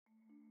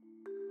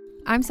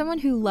I'm someone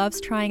who loves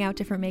trying out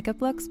different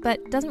makeup looks,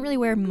 but doesn't really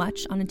wear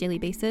much on a daily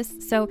basis,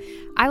 so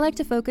I like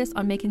to focus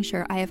on making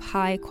sure I have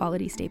high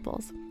quality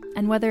staples.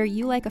 And whether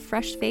you like a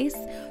fresh face,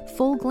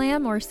 full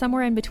glam, or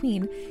somewhere in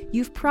between,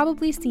 you've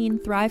probably seen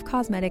Thrive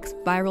Causemetics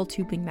Viral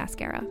Tubing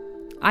Mascara.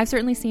 I've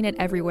certainly seen it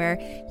everywhere.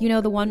 You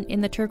know, the one in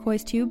the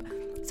turquoise tube?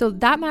 So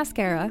that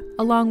mascara,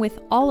 along with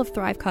all of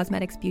Thrive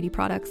Causemetics beauty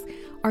products,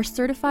 are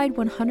certified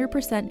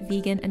 100%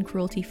 vegan and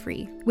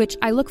cruelty-free, which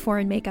I look for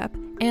in makeup,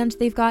 and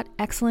they've got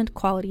excellent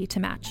quality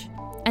to match.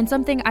 And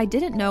something I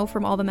didn't know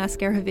from all the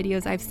mascara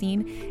videos I've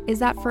seen is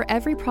that for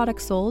every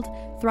product sold,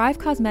 Thrive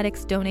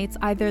Causemetics donates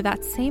either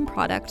that same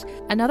product,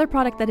 another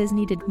product that is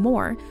needed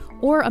more,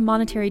 or a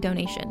monetary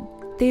donation.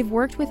 They've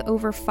worked with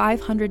over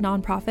 500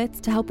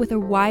 nonprofits to help with a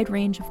wide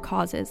range of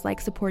causes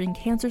like supporting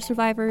cancer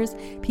survivors,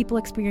 people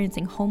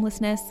experiencing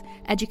homelessness,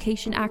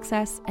 education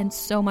access, and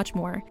so much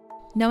more.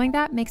 Knowing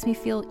that makes me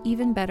feel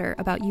even better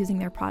about using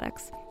their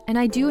products. And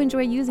I do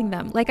enjoy using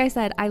them. Like I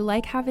said, I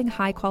like having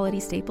high quality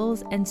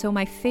staples, and so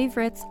my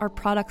favorites are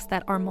products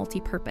that are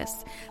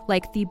multi-purpose,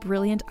 like the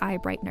Brilliant Eye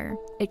Brightener.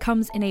 It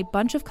comes in a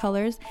bunch of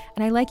colors,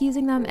 and I like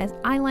using them as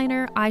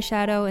eyeliner,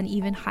 eyeshadow, and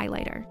even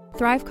highlighter.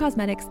 Thrive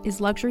Causemetics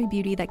is luxury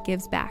beauty that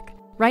gives back.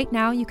 Right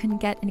now, you can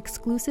get an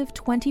exclusive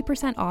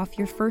 20% off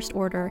your first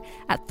order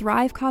at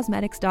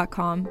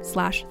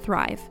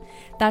thrivecausemetics.com/thrive.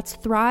 That's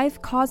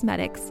Thrive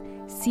Causemetics,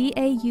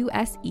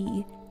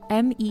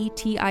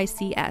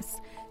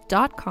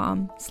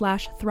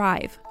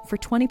 CAUSEMETICS.com/thrive for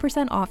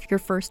 20% off your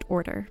first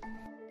order.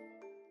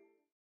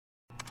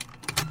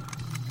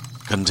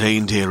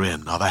 Contained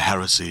herein are the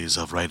heresies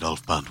of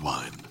Radolf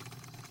Burntwine,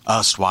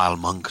 erstwhile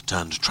monk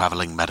turned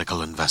traveling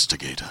medical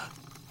investigator.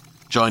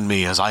 Join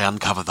me as I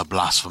uncover the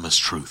blasphemous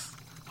truth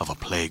of a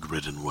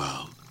plague-ridden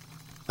world,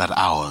 that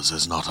ours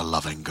is not a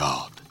loving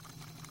God,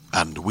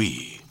 and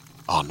we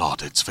are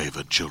not its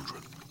favored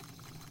children.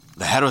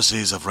 The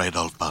Heresies of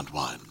Radolf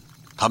Burntwine,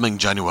 coming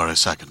January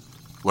 2nd,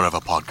 wherever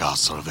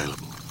podcasts are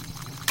available.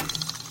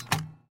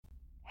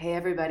 Hey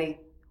everybody,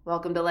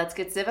 welcome to Let's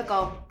Get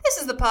Civical. This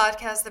is the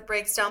podcast that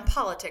breaks down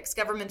politics,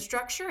 government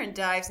structure, and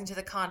dives into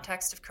the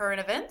context of current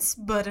events,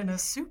 but in a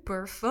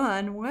super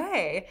fun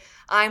way.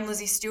 I'm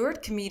Lizzie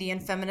Stewart,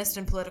 comedian, feminist,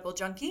 and political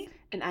junkie.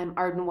 And I'm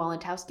Arden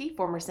Walentowski,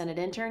 former Senate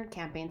intern,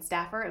 campaign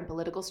staffer, and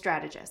political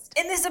strategist.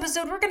 In this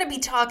episode, we're going to be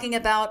talking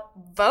about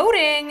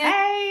voting.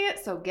 Hey,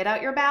 so get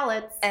out your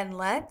ballots. And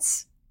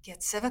let's get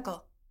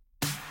civical.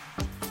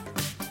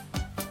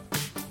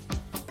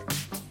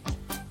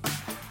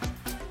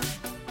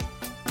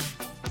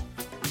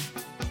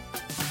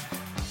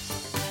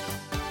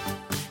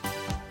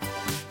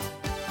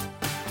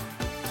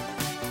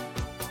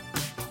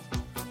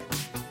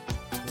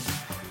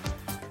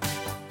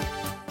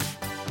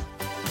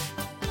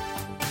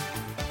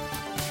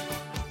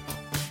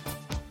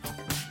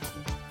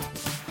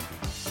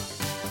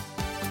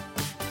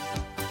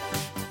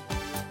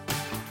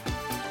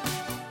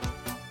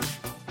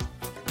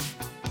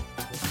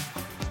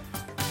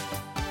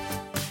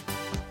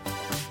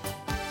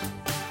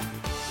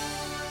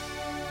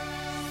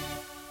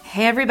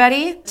 Hey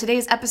everybody,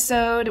 today's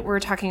episode we're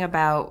talking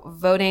about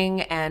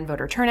voting and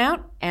voter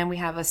turnout, and we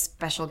have a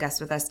special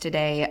guest with us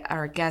today.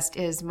 Our guest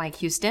is Mike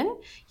Houston.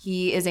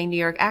 He is a New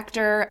York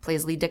actor,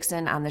 plays Lee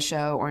Dixon on the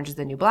show Orange is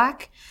the New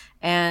Black,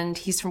 and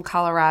he's from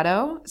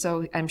Colorado,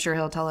 so I'm sure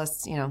he'll tell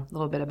us, a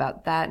little bit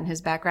about that and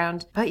his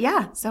background. But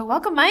yeah, so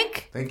welcome,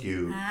 Mike. Thank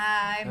you.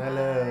 Hi,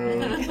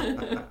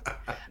 Hello.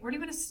 Where do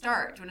you want to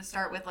start? Do you want to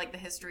start with the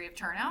history of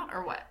turnout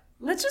or what?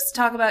 Let's just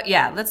talk about,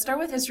 let's start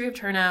with history of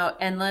turnout,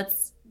 and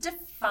let's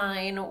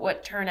define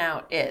what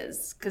turnout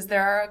is, because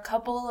there are a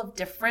couple of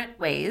different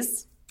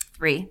ways.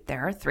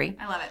 There are three.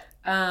 I love it.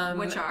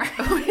 Which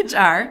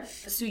are.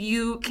 So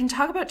you can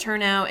talk about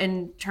turnout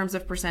in terms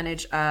of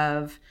percentage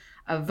of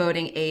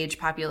voting age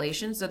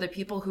population. So the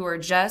people who are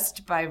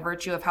just by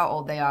virtue of how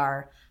old they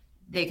are,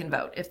 they can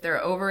vote. If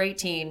they're over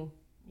 18,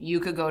 you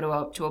could go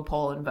to a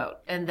poll and vote.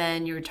 And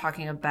then you're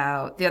talking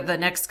about the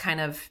next kind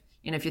of,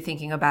 if you're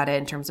thinking about it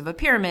in terms of a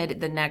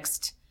pyramid, the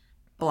next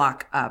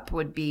block up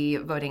would be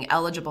voting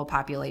eligible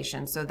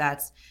population. So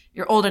that's,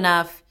 you're old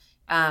enough.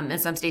 In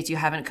some states you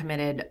haven't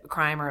committed a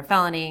crime or a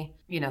felony.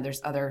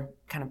 There's other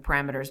kind of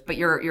parameters, but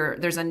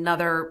there's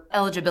another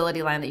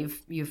eligibility line that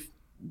you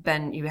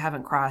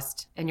haven't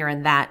crossed, and you're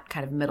in that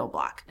kind of middle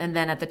block. And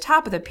then at the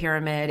top of the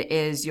pyramid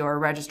is your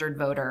registered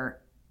voter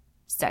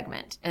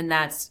segment. And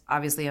that's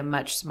obviously a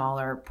much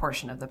smaller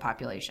portion of the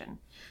population.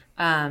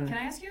 Can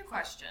I ask you a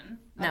question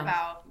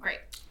about, great.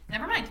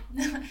 Never mind.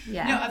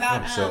 Yeah. No,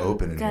 about I'm so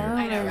open in here.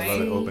 I know, right? I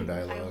love open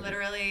dialogue. I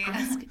literally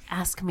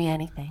Ask me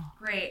anything.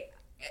 Great.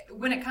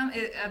 When it comes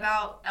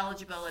about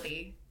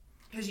eligibility,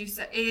 because you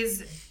said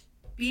is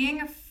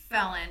being a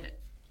felon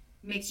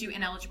makes you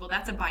ineligible.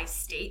 That's a by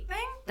state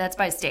thing. That's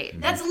by state.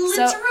 That's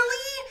literally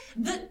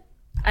the.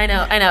 I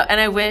know,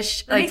 and I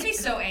wish. It makes me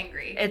so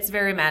angry. It's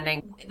very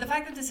maddening. The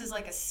fact that this is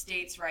a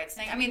states' rights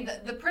thing. I mean,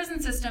 the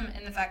prison system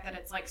and the fact that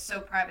it's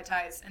so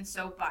privatized and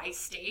so by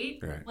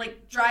state,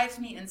 right, drives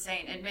me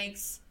insane. It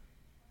makes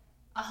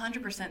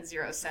 100%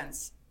 zero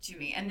sense to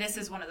me. And this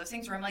is one of those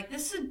things where I'm like,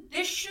 this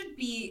should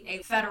be a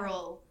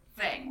federal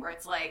thing where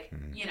it's like,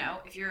 you know,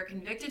 if you're a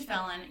convicted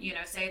felon, you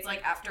know, say it's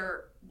like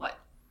after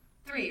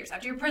 3 years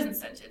after your prison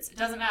sentence, it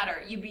doesn't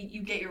matter. You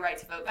get your right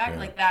to vote back. Yeah.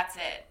 Like, that's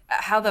it.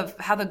 How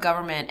the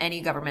government,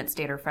 any government,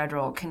 state or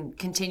federal, can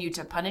continue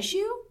to punish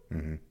you.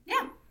 Mm-hmm.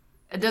 Yeah.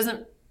 It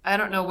doesn't. I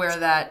don't know where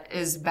that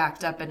is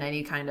backed up in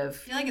any kind of. I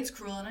feel like it's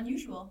cruel and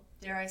unusual.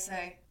 Dare I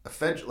say?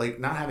 Like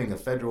not having a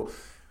federal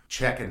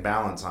check and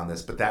balance on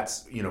this, but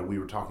that's, you know, we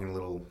were talking a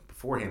little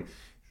beforehand.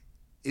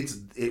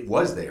 It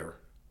was there.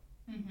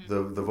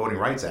 Mm-hmm. The Voting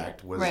Rights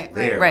Act was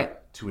there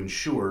to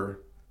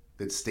ensure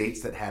that states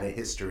that had a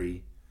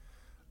history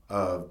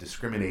of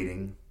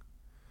discriminating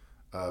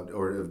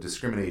or of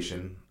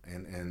discrimination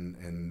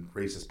and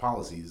racist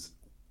policies,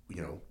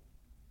 you know,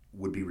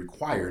 would be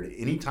required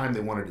anytime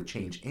they wanted to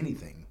change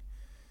anything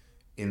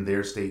in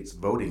their state's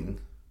voting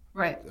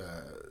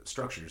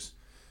structures,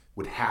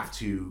 would have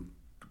to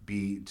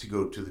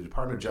go to the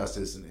Department of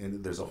Justice,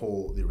 and there was a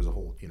whole,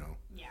 you know.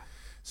 Yeah.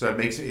 So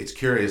it's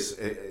curious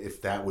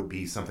if that would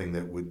be something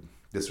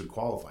this would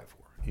qualify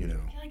for, you know.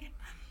 I feel like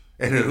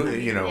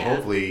and you know,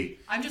 hopefully.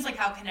 I'm just like,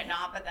 how can it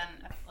not? But then,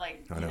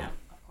 like, you know,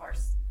 of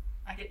course,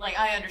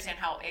 I understand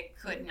how it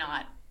could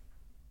not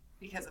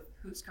because of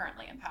who's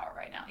currently in power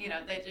right now. You know,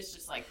 they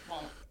just like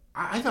won't.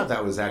 I thought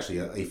that was actually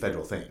a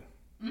federal thing.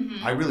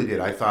 Mm-hmm. I really did.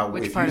 I thought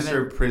if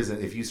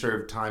you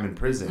served time in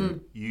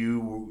prison,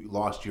 you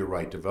lost your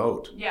right to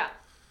vote. Yeah,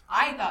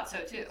 I thought so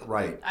too.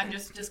 Right. I'm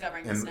just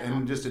discovering this now.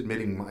 And just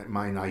admitting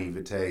my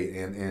naivete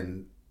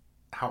and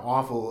how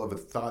awful of a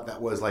thought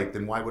that was. Like,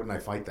 then why wouldn't I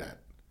fight that?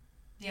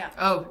 Yeah.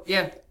 Oh,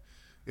 yeah.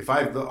 If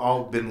I've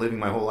all been living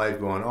my whole life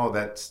going, oh,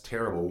 that's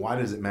terrible, why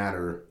does it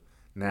matter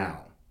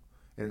now?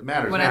 And it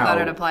matters when now. I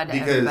thought it applied to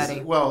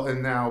everybody. Well,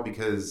 and now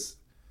because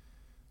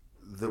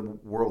the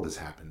world has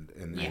happened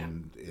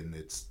and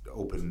it's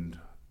opened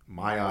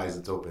my eyes,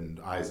 it's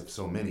opened eyes of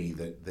so many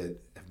that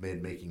have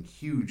been making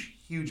huge,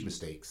 huge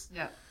mistakes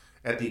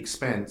at the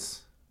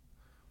expense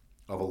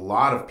of a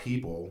lot of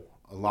people,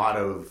 a lot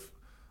of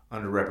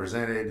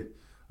underrepresented,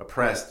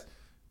 oppressed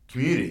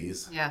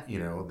communities, you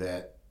know,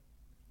 that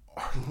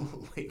are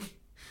like,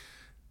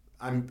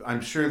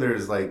 I'm sure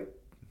there's like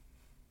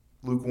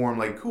lukewarm,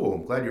 like, cool,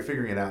 I'm glad you're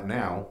figuring it out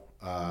now.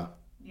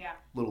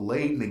 A little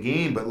late in the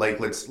game, but like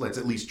let's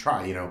at least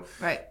try, you know.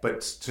 Right.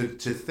 But to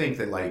think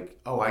that like,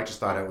 oh, I just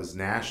thought it was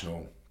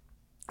national,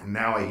 and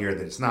now I hear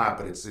that it's not,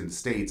 but it's in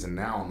states, and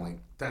now I'm like,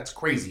 that's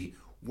crazy.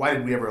 Why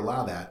did we ever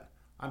allow that?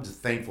 I'm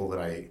just thankful that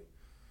I,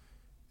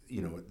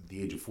 you know, at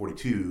the age of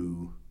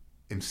 42,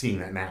 am seeing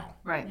that now.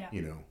 Right. Yeah.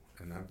 You know,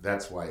 and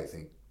that's why I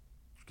think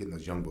getting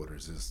those young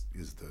voters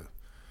is the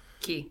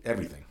key.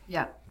 Everything.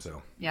 Yeah.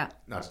 So. Yeah.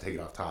 Not to take it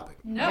off topic.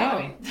 No.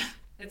 I mean,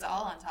 it's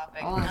all on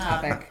topic. All on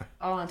topic.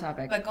 All on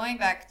topic. But going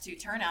back to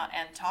turnout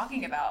and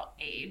talking about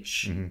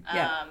age,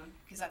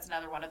 because that's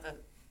another one of the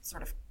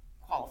sort of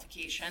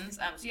qualifications.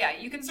 So yeah,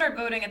 you can start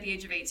voting at the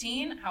age of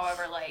 18.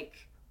 However,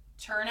 like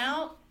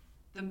turnout,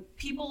 the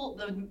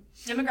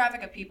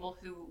demographic of people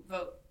who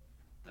vote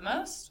the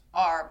most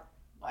are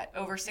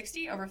over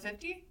 60, over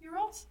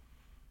 50-year-olds?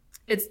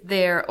 It's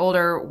their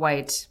older,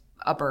 white,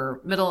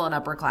 middle and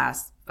upper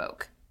class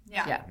folk.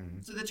 Yeah.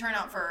 Mm-hmm. So the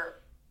turnout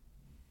for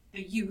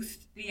the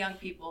youth, the young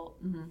people,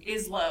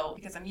 is low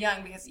because I'm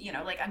young, because, you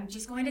know, like I'm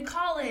just going to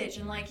college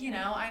and like, you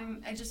know, I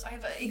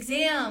have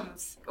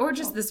exams. Or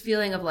just this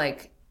feeling of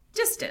like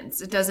distance.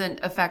 It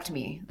doesn't affect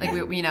me. Like,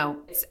 you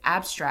know, it's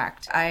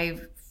abstract. I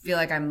feel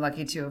like I'm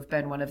lucky to have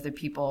been one of the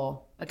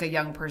people, like a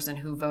young person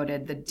who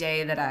voted the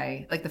day that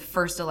like the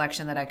first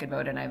election that I could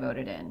vote in, I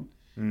voted in.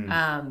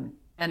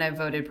 And I've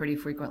voted pretty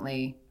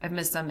frequently. I've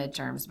missed some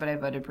midterms, but I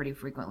voted pretty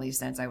frequently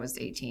since I was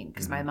 18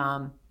 because my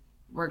mom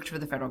worked for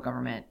the federal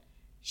government.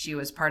 She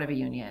was part of a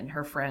union.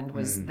 Her friend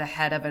was the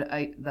head of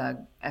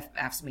the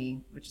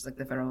AFSCME, which is like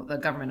the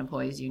government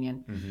employees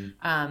union,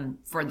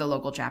 for the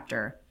local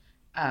chapter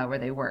where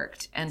they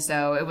worked. And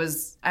so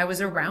I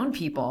was around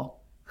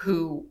people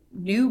who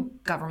knew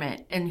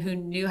government and who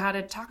knew how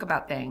to talk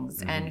about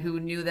things and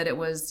who knew that it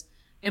was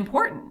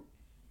important.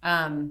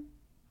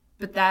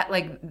 But that,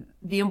 like,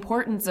 the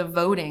importance of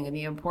voting and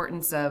the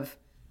importance of,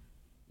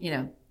 you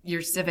know,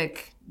 your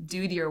civic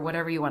duty or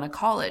whatever you want to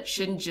call it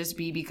shouldn't just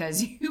be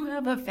because you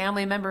have a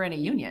family member in a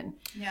union.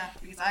 Yeah,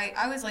 because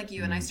I was like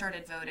you and I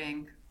started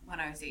voting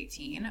when I was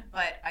 18,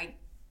 but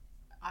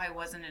I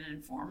wasn't an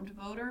informed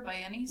voter by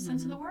any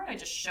sense of the word. I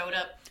just showed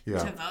up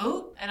to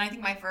vote, and I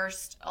think my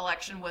first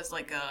election was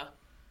like a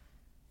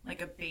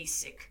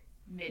basic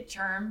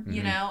midterm,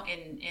 you know,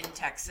 in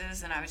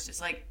Texas, and I was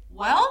just like,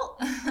 well,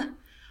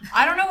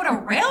 I don't know what a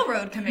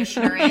railroad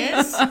commissioner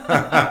is, but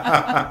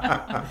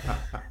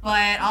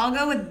I'll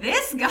go with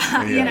this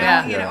guy, you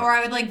know, or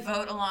I would like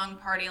vote along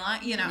party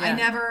line, you know.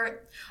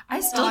 I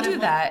still do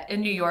that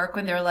in New York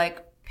when they're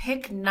like,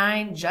 pick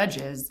 9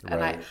 judges.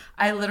 Right.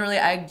 And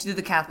I do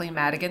the Kathleen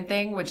Madigan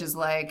thing, which is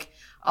like,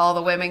 all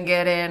the women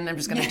get in. I'm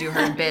just going to do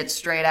her bit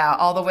straight out.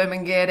 All the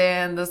women get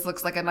in. This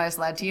looks like a nice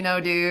Latino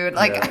dude.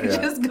 Like, I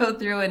just go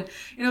through and,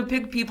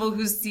 pick people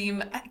who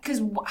seem,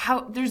 because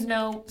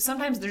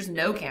sometimes there's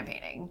no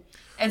campaigning.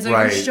 And so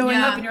you're showing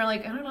up and you're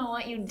like, I don't know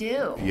what you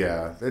do.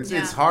 Yeah.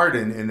 It's hard.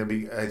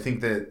 And I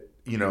think that,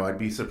 I'd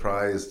be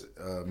surprised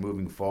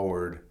moving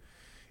forward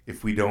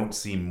if we don't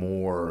see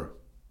more,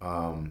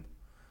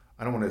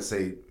 I don't want to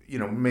say,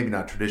 maybe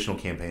not traditional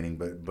campaigning,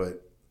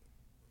 but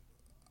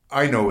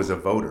I know as a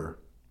voter,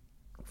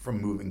 from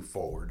moving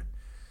forward,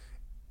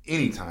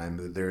 anytime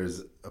that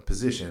there's a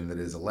position that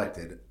is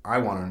elected, I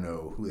want to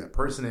know who that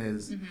person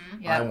is.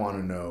 Mm-hmm. Yep. I want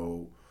to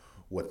know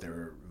what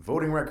their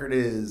voting record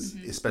is,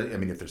 especially,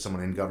 if there's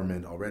someone in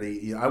government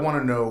already. I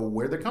want to know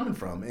where they're coming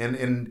from.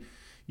 And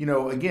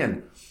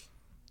again,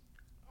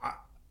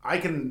 I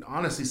can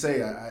honestly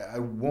say I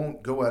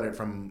won't go at it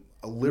from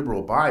a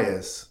liberal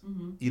bias.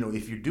 Mm-hmm.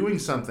 If you're doing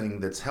something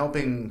that's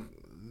helping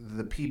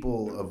the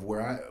people of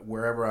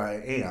wherever I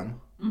am,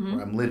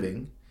 where I'm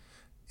living,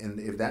 and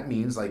if that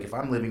means, like, if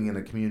I'm living in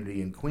a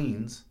community in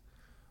Queens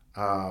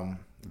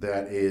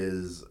that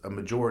is a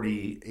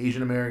majority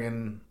Asian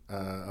American,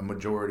 a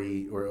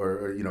majority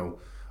or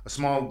a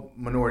small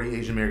minority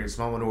Asian American,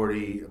 small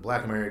minority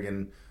Black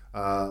American,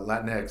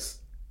 Latinx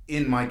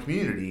in my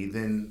community,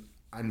 then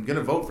I'm going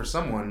to vote for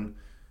someone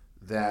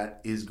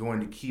that is going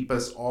to keep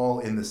us all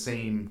in the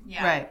same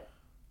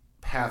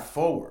path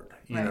forward,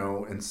 you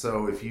know. And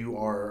so if you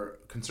are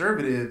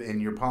conservative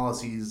and your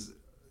policies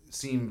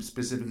seem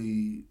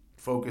specifically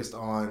focused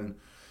on,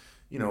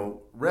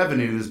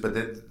 revenues, but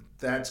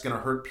that's going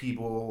to hurt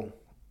people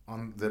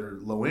that are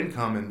low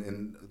income,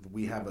 and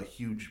we have a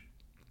huge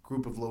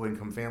group of low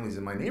income families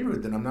in my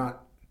neighborhood, then I'm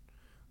not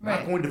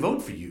going to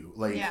vote for you.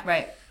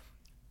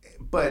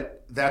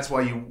 But that's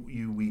why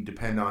we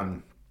depend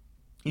on,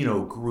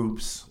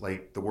 groups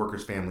like the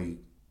Workers' Family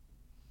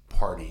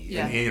Party,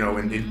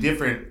 and in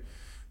different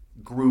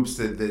groups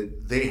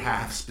that they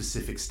have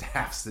specific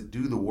staffs that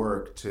do the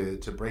work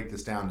to break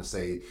this down to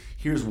say,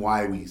 here's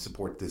why we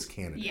support this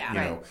candidate.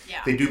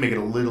 They do make it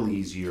a little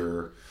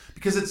easier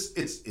because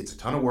it's a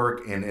ton of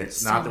work, and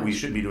it's not that we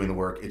shouldn't be doing the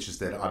work. It's just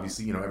that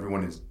obviously,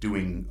 everyone is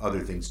doing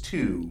other things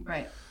too.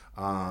 Right.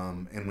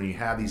 And when you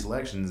have these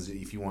elections,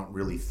 if you want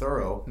really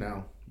thorough,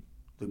 now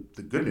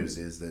the good news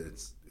is that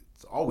it's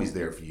always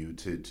there for you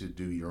to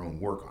do your own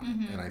work on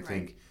it. And I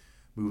think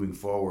moving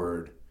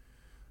forward,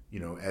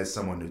 as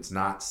someone who's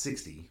not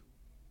 60,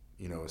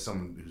 as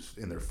someone who's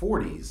in their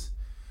 40s,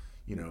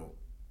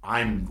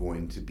 I'm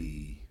going to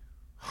be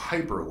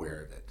hyper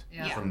aware of it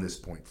from this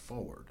point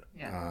forward.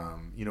 Yeah.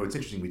 It's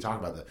interesting. We talk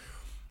about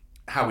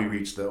how we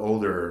reach the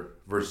older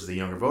versus the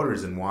younger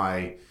voters and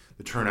why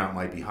the turnout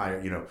might be higher.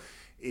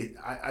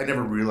 I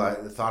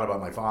never thought about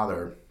my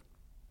father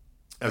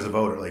as a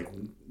voter. Like,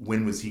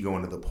 when was he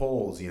going to the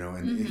polls?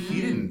 And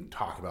he didn't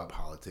talk about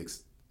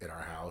politics at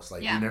our house.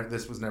 Like,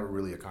 this was never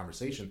really a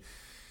conversation.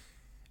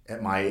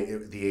 At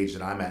the age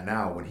that I'm at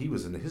now, when he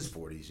was in his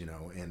 40s,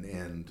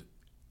 and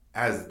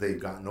as they've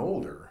gotten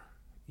older,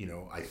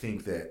 I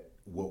think that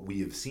what we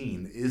have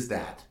seen is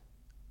that,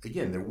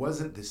 again, there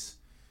wasn't this,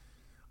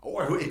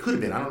 or it could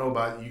have been, I don't know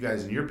about you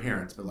guys and your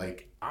parents, but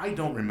like, I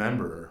don't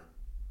remember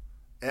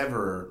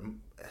ever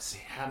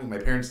having my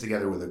parents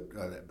together with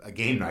a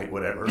game night,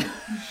 whatever,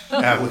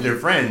 with their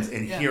friends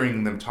and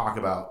hearing them talk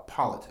about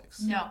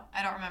politics. No,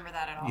 I don't remember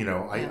that at all.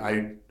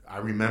 I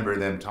remember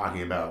them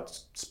talking about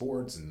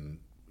sports and,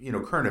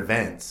 current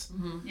events.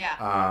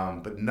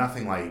 Mm-hmm. But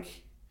nothing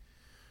like,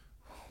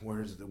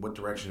 what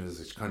direction is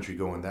this country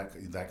going?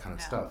 That kind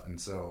of stuff. And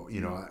so,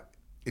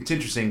 it's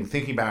interesting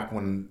thinking back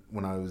when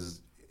I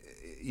was,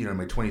 in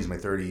my 20s, my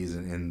 30s,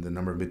 and the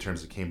number of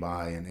midterms that came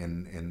by,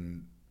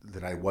 and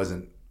that I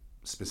wasn't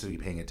specifically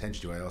paying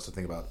attention to. I also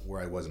think about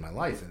where I was in my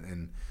life,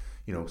 and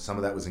some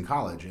of that was in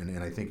college,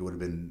 and I think it would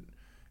have been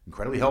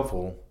incredibly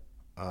helpful.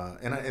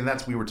 And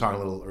that's, we were talking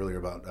a little earlier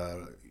about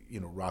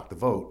Rock the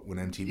Vote when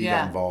MTV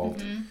got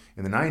involved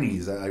in the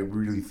 90s. I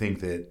really think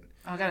that,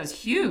 oh god, it was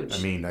huge.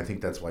 I mean, I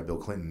think that's why Bill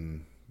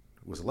Clinton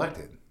was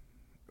elected,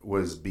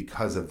 was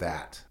because of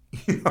that.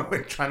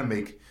 Trying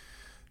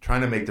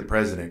to make the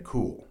president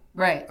cool.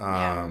 Right.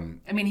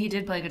 I mean, he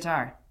did play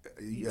guitar.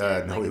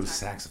 No, it was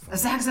saxophone. A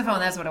saxophone,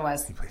 that's what it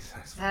was. He played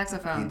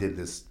saxophone. He did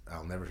this,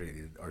 I'll never forget,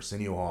 he did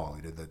Arsenio Hall.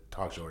 He did the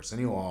talk show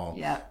Arsenio Hall.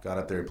 Yeah. Got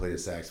up there and played a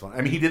saxophone.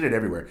 I mean, he did it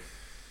everywhere.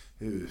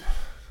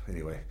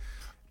 Anyway,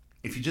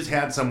 if you just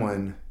had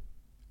someone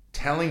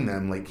telling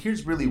them, like,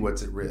 here's really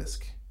what's at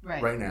risk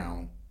right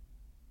now,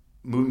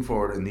 moving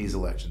forward in these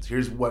elections.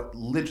 Here's what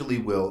literally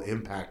will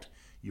impact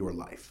your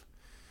life.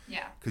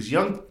 Yeah. Because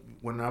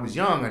when I was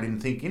young, I didn't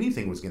think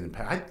anything was going to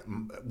impact.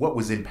 What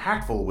was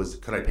impactful was,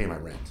 could I pay my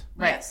rent?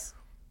 Right. Yes.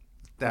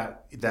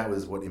 That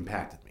was what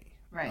impacted me.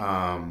 Right.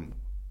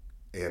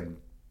 And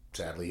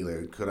sadly,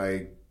 could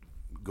I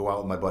go out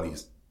with my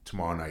buddies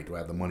tomorrow night? Do I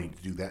have the money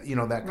to do that? That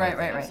kind of thing.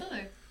 Right.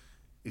 Absolutely.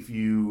 If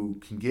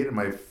you can get in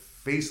my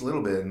face a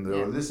little bit and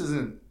go, this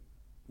isn't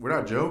we're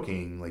not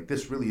joking. Like,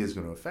 this really is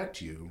going to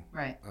affect you.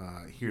 Right.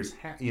 Here's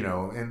how,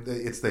 and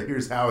it's the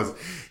here's how is.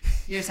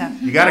 Here's how.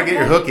 You got to get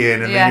your hook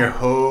in, and then you're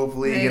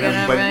hopefully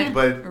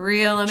but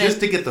reel them just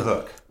to get the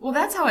hook. Well,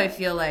 that's how I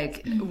feel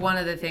like one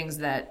of the things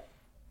that.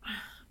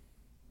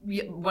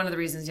 One of the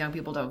reasons young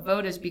people don't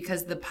vote is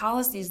because the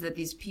policies that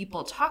these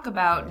people talk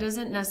about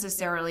doesn't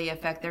necessarily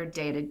affect their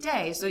day to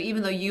day. So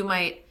even though you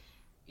might,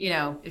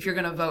 if you're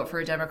going to vote for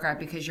a Democrat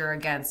because you're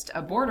against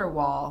a border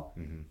wall,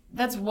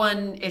 that's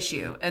one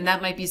issue. And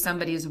that might be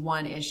somebody's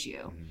one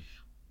issue.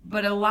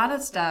 But a lot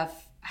of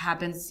stuff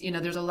happens,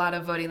 there's a lot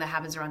of voting that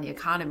happens around the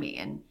economy.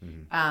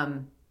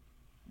 And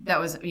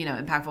that was,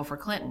 impactful for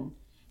Clinton.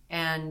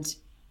 And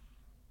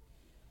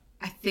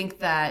I think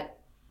that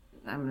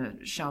I'm going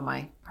to show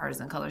my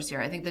partisan colors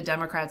here. I think the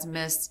Democrats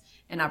miss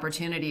an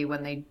opportunity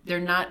when they're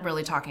not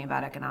really talking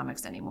about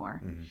economics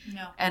anymore.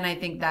 No. And I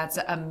think that's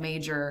a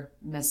major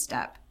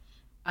misstep,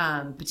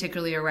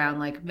 particularly around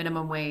like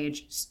minimum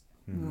wage,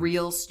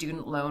 real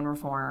student loan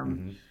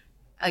reform.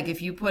 Like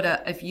if you put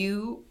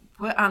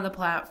on the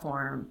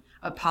platform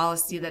a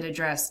policy that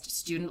addressed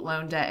student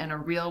loan debt in a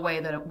real way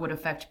that would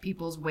affect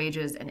people's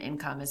wages and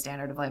income and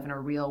standard of life in a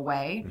real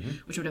way,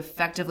 which would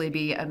effectively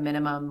be a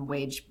minimum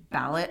wage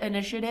ballot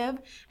initiative,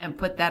 and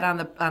put that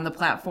on the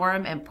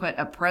platform and put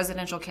a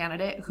presidential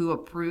candidate who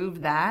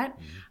approved that,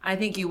 I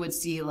think you would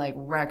see like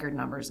record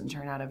numbers in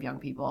turnout of young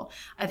people.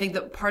 I think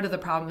that part of the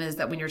problem is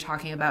that when you're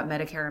talking about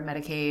Medicare and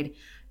Medicaid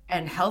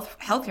and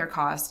healthcare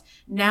costs,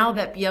 now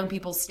that young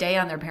people stay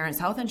on their parents'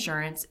 health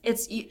insurance,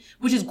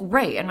 which is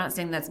great. I'm not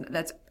saying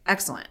that's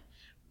excellent,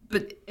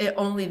 but it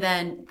only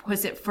then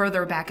puts it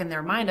further back in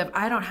their mind of,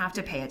 I don't have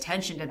to pay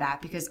attention to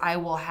that because I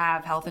will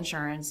have health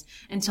insurance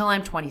until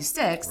I'm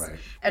 26. Right.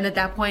 And at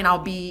that point I'll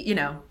be,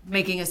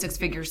 making a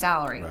 6-figure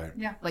salary. Right.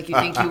 Yeah. Like you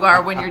think you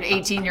are when you're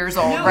 18 years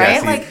old, No.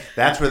 right? Yeah, see,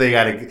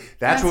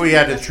 that's where we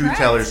had the truth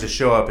tellers to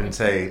show up and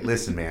say,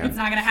 listen, man, It's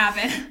not going to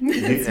happen.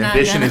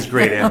 ambition is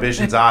great.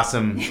 Ambition's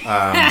awesome.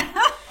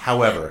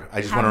 However,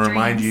 I just want to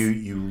remind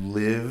dreams. you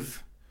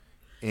live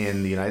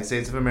in the United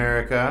States of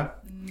America,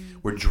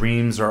 where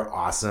dreams are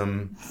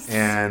awesome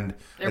and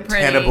They're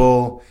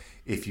attainable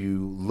if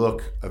you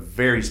look a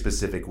very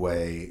specific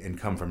way and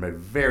come from a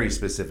very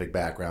specific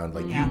background.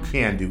 Like, you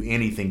can do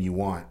anything you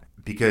want,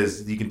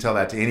 because you can tell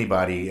that to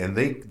anybody and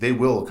they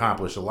will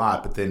accomplish a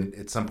lot. But then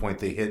at some point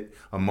they hit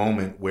a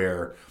moment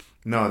where,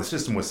 no, the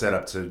system was set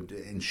up to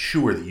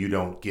ensure that you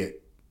don't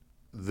get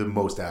the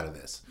most out of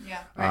this.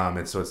 Yeah. Right.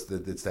 And so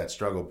it's that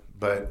struggle.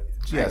 But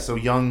yeah, so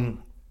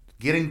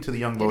getting to the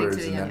young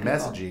voters and that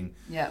messaging.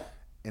 Yeah.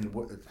 And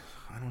what,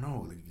 I don't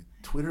know,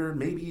 Twitter,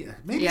 maybe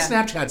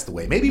Snapchat's the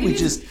way. Maybe we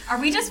just...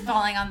 Are we just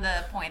falling on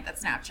the point that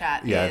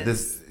Snapchat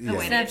is the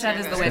way Snapchat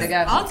is the way to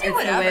go. I'll do it's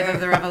whatever. the wave of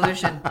the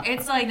revolution.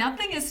 It's like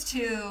nothing is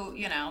too,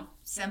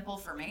 simple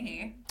for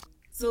me.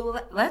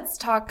 So let's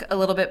talk a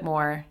little bit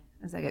more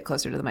as I get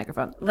closer to the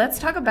microphone. Let's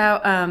talk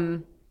about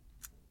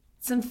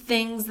some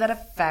things that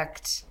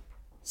affect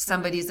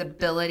somebody's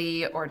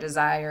ability or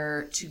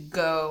desire to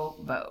go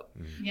vote.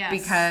 Yes.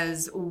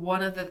 Because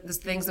one of the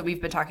things that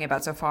we've been talking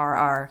about so far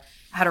are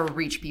how to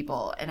reach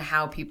people and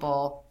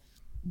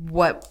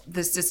what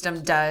the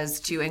system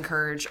does to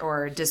encourage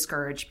or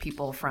discourage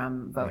people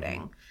from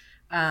voting.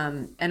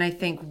 And I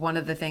think one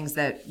of the things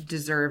that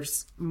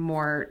deserves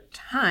more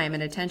time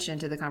and attention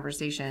to the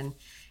conversation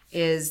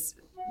is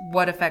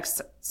what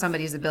affects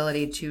somebody's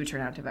ability to turn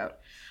out to vote.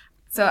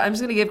 So I'm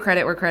just going to give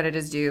credit where credit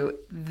is due.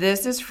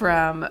 This is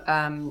from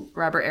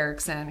Robert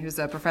Erickson, who's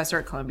a professor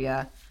at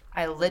Columbia.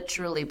 I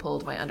literally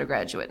pulled my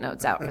undergraduate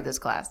notes out for this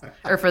class,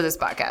 or for this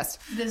podcast.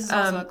 This is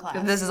also a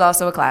class. This is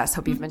also a class.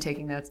 Hope you've been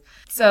taking notes.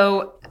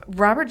 So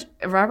Robert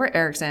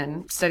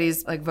Erickson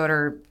studies like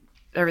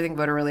everything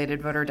voter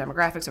related, voter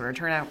demographics, voter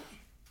turnout.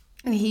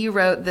 And he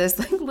wrote this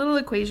like little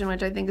equation,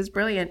 which I think is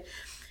brilliant.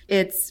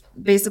 It's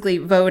basically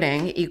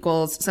voting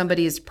equals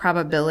somebody's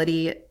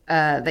probability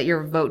that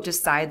your vote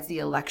decides the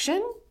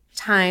election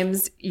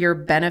times your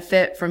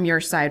benefit from your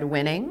side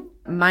winning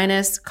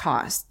minus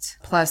cost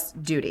plus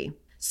duty.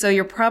 So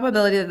your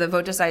probability that the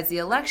vote decides the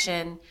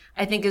election,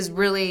 I think, is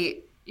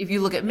really, if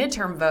you look at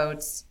midterm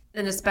votes,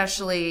 and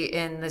especially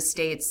in the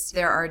states,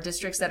 there are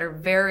districts that are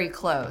very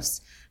close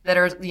that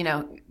are,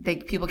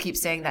 people keep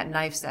saying that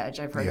knife's edge.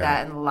 I've heard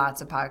that in lots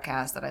of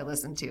podcasts that I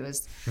listen to,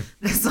 is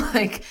this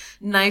like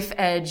knife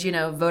edge,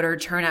 voter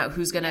turnout,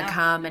 who's going to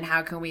come and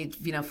how can we,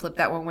 flip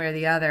that one way or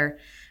the other.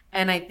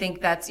 And I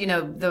think that's,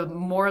 the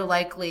more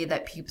likely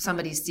that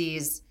somebody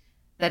sees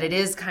that it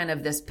is kind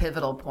of this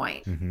pivotal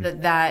point,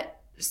 that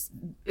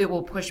it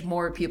will push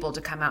more people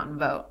to come out and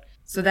vote.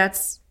 So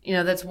that's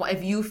why,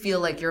 if you feel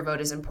like your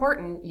vote is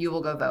important, you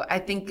will go vote. I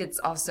think it's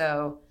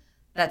also,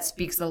 that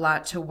speaks a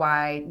lot to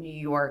why New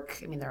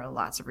York, there are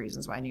lots of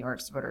reasons why New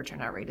York's voter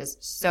turnout rate is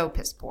so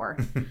piss poor.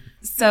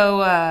 So,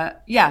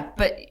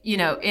 but,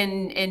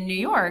 in New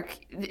York,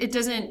 it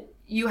doesn't,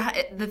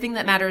 the thing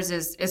that matters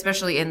is,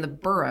 especially in the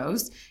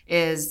boroughs,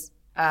 is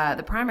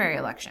the primary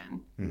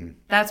election.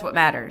 That's what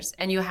matters.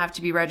 And you have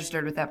to be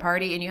registered with that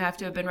party, and you have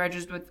to have been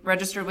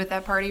registered with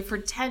that party for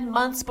 10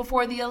 months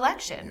before the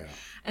election. Yeah.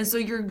 And so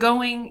you're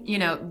going,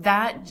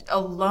 that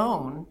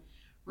alone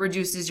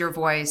reduces your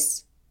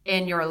voice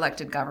in your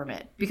elected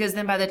government. Because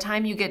then by the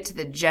time you get to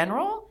the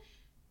general,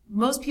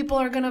 most people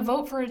are going to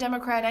vote for a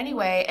Democrat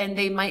anyway, and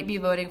they might be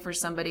voting for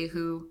somebody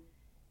who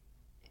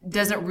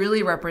doesn't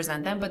really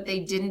represent them, but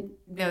they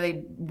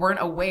they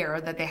weren't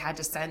aware that they had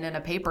to send in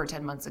a paper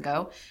 10 months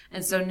ago.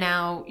 And so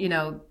now,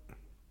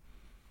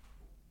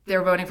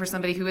 they're voting for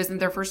somebody who isn't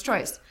their first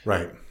choice.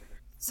 Right.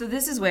 So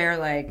this is where,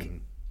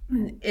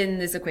 in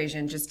this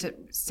equation, just to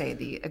say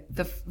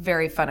the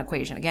very fun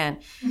equation again,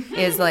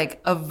 is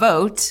like a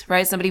vote,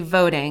 right? Somebody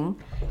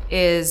voting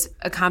is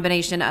a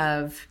combination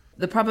of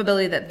the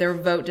probability that their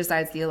vote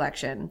decides the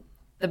election,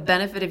 the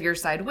benefit of your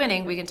side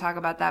winning. We can talk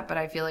about that, but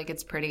I feel like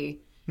it's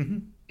pretty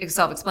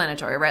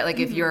self-explanatory, right? Like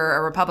if you're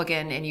a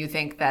Republican and you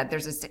think that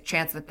there's a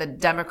chance that the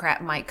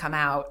Democrat might come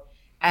out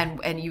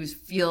and you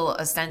feel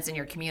a sense in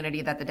your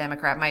community that the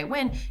Democrat might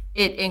win,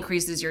 it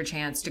increases your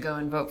chance to go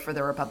and vote for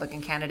the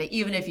Republican candidate,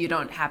 even if you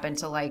don't happen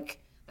to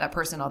like that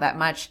person all that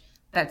much.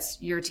 That's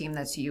your team,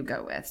 that's who you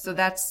go with. So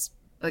that's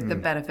like the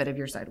benefit of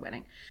your side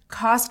winning.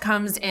 Cost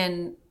comes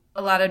in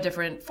a lot of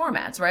different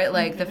formats, right?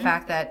 Like the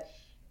fact that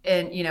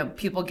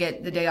people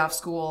get the day off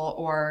school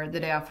or the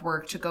day off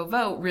work to go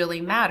vote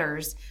really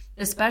matters,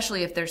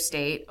 especially if their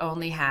state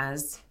only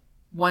has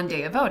one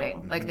day of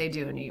voting, like they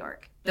do in New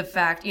York. The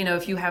fact,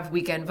 if you have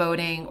weekend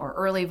voting or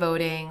early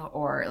voting,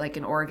 or like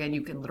in Oregon,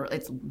 you can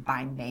it's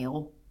by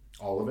mail.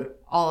 All of it?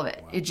 All of it.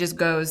 Wow. It just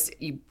goes,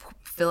 you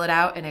fill it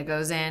out and it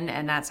goes in,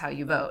 and that's how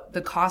you vote.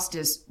 The cost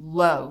is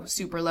low,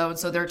 super low, and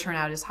so their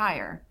turnout is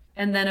higher.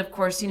 And then, of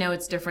course,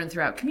 it's different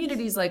throughout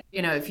communities. Like,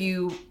 if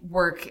you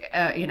work,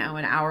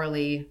 an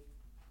hourly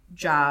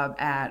job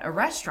at a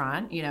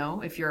restaurant,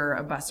 if you're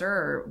a busser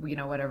or,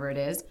 whatever it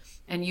is,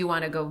 and you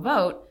want to go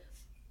vote,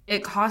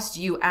 it costs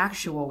you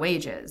actual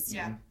wages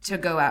to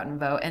go out and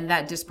vote. And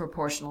that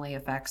disproportionately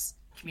affects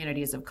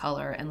communities of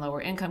color and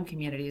lower income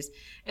communities.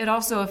 It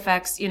also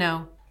affects,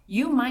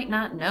 you might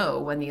not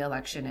know when the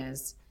election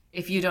is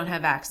if you don't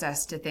have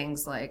access to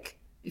things like,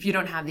 if you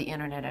don't have the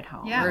internet at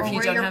home, or if you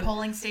where don't your have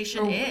polling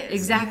station is.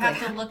 Exactly. You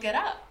have to look it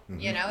up.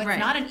 It's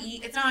right.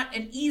 it's not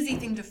an easy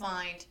thing to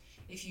find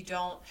if you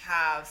don't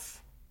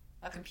have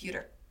a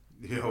computer.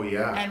 Oh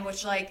yeah. And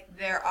which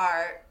there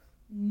are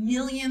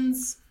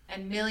millions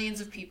and millions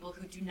of people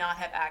who do not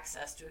have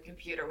access to a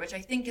computer, which I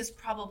think is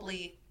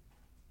probably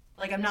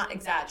I'm not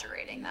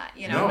exaggerating that,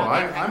 No, I'm not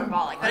being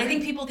hyperbolic. But I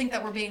think people think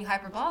that we're being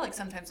hyperbolic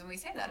sometimes when we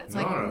say that. It's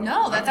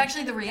no, that's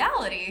actually the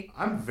reality.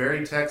 I'm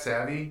very tech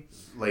savvy.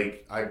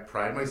 I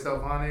pride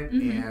myself on it.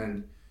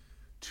 And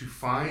to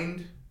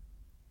find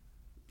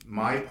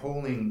my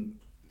polling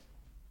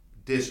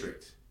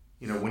district,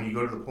 when you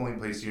go to the polling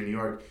place here in New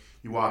York,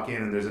 you walk in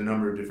and there's a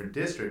number of different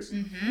districts.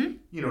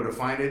 To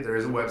find it, there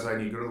is a website,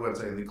 and you go to the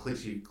website and it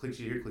clicks you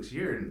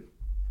here. And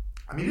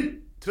I mean,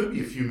 it took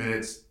me a few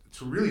minutes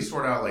to really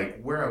sort out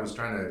where I was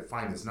trying to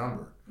find this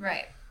number.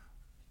 Right.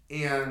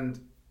 And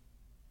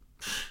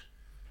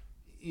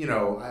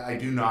I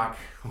do knock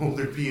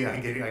older people.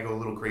 I go a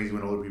little crazy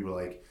when older people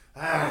are like,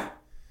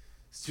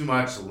 it's too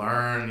much to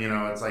learn.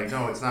 It's like,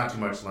 no, it's not too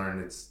much to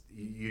learn. It's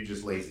you're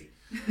just lazy.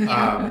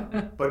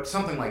 But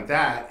something like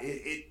that,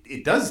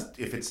 it does.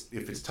 If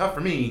it's tough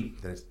for me,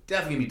 then it's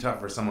definitely gonna be tough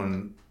for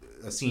someone,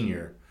 a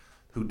senior,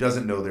 who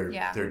doesn't know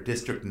their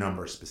district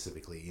number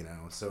specifically.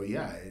 So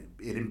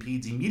it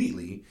impedes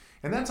immediately,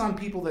 and that's on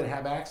people that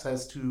have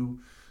access to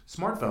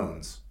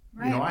smartphones.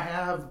 Right. I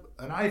have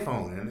an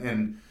iPhone,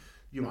 and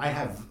I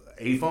have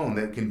a phone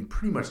that can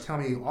pretty much tell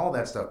me all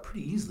that stuff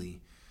pretty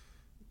easily.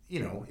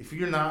 If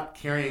you're not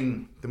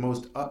carrying the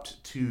most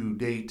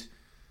up-to-date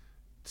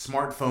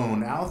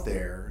smartphone out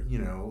there,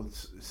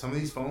 some of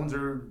these phones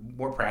are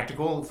more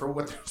practical for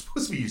what they're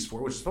supposed to be used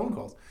for, which is phone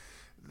calls.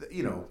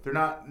 They're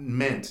not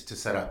meant to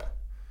set up,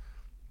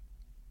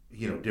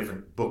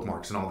 different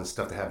bookmarks and all this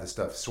stuff to have this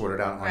stuff sorted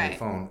out on your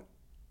phone.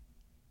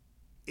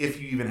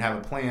 If you even have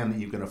a plan that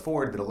you can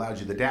afford that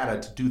allows you the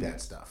data to do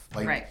that stuff.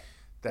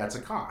 That's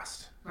a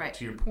cost,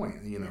 to your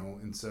point,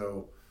 and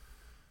so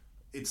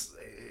it's,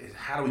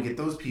 how do we get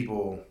those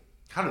people,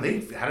 how did they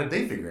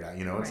figure it out?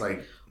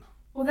 It's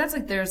well, that's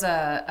there was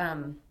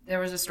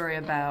a story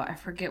about, I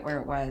forget where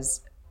it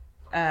was,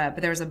 but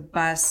there was a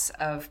bus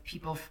of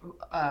people,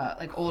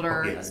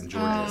 older, in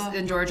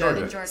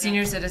Georgia,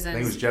 senior citizens. I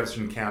think it was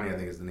Jefferson County. I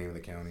think is the name of the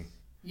county.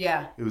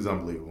 Yeah, it was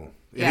unbelievable.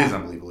 It is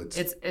unbelievable.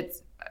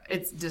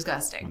 It's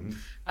disgusting.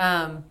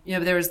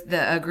 There was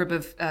a group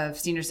of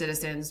senior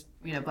citizens,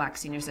 Black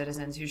senior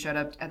citizens, who showed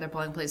up at their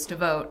polling place to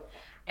vote,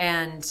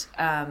 and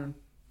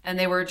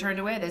they were turned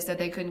away. They said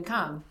they couldn't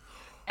come,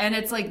 and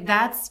it's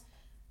that's.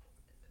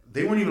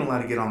 They weren't even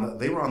allowed to get on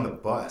they were on the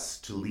bus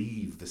to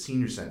leave the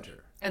senior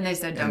center. And they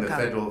said, don't come. And the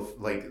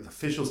federal,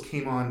 officials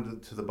came on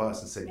to the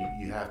bus and said,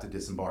 you have to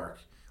disembark.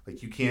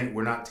 You can't,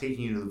 we're not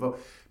taking you to the vote.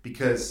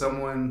 Because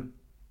someone,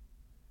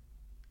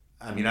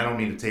 I don't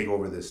mean to take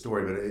over this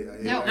story, but...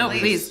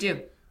 Please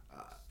do.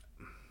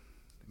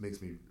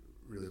 makes me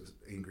really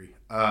angry.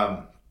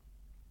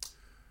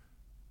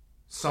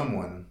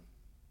 Someone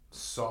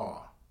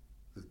saw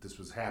that this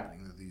was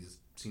happening, that these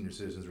senior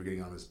citizens were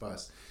getting on this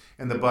bus.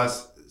 And the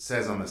bus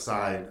says on the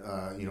side,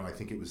 I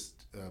think it was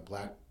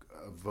Black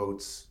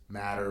Votes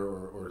Matter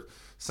or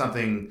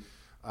something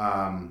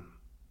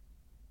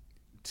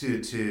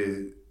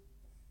to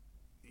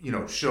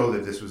show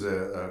that this was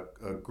a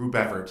group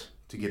effort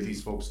to get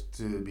these folks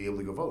to be able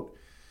to go vote.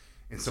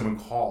 And someone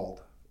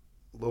called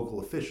local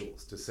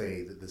officials to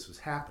say that this was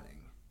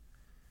happening.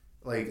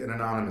 Like an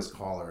anonymous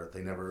caller.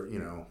 They never,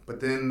 but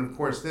then, of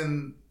course,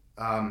 then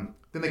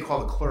they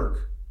call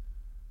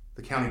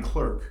the county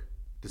clerk,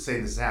 to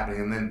say this is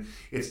happening. And then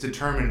it's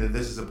determined that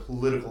this is a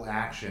political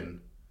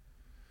action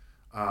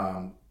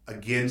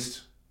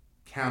against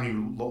county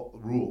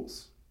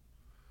rules.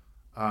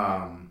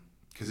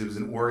 Because it was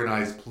an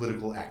organized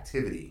political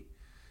activity.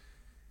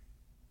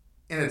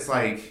 And it's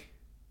like,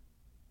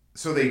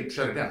 so they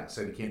shut it down,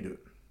 said you can't do it.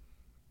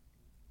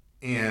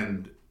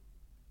 And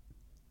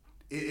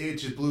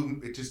it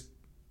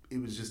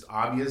was just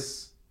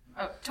obvious.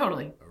 Oh,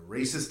 totally. A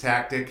racist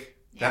tactic.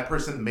 Yeah. That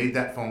person that made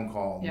that phone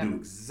call knew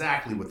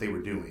exactly what they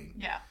were doing.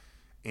 Yeah.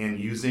 And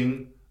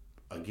using,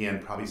 again,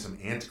 probably some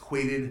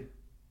antiquated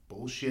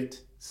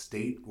bullshit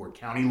state or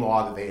county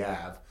law that they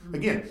have. Mm-hmm.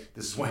 Again,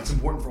 this is why it's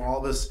important for all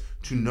of us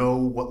to know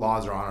what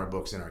laws are on our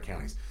books in our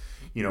counties.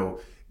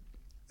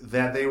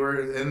 That they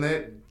were, and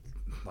that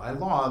by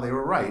law they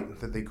were right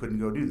that they couldn't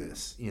go do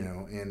this.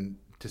 And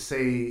to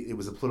say it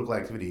was a political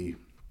activity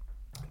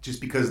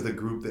just because the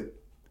group that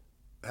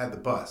had the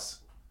bus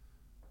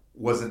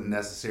wasn't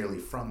necessarily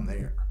from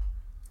there.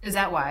 Is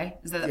that why?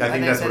 I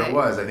think that's what it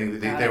was. I think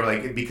they were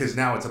like, because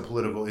now it's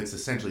it's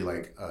essentially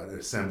like an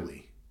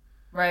assembly.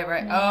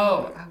 Right.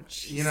 Oh,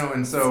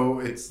 and so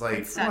it's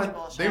like,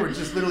 they were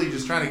just literally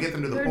just trying to get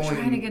them to the polling. They're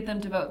trying to get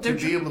them to vote. To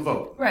be able to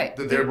vote. Right.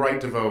 Their right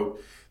to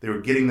vote. They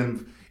were getting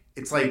them.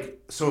 It's like,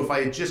 so if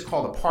I had just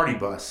called a party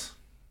bus.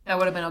 That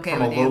would have been okay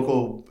from with a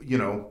local,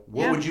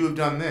 what would you have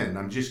done then?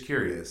 I'm just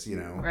curious,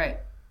 Right.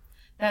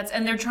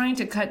 And they're trying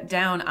to cut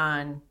down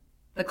on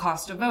the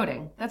cost of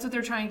voting. That's what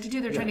they're trying to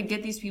do. They're trying to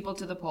get these people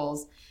to the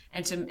polls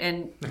and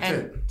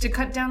to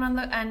cut down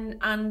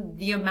on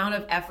the amount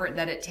of effort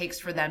that it takes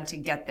for them to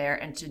get there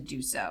and to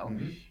do so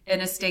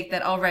in a state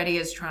that already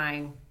is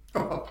trying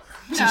to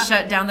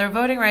shut down their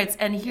voting rights.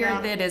 And here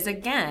it is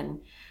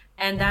again.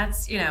 And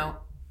that's,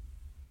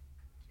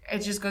 it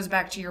just goes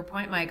back to your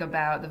point, Mike,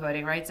 about the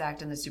Voting Rights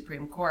Act and the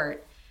Supreme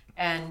Court.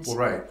 And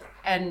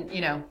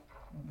and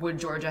would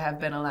Georgia have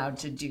been allowed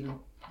to do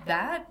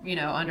that?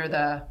 Under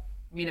the,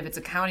 if it's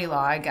a county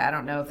law, I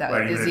don't know if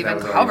that is even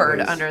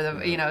covered under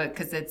the,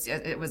 because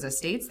it was a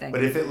state's thing.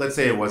 But if let's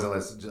say it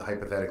wasn't,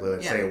 hypothetically,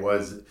 let's say it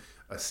was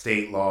a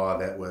state law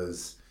that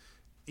was,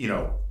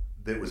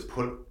 that was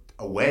put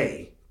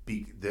away,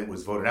 that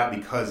was voted out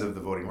because of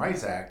the Voting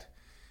Rights Act,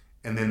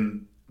 and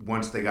then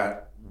once they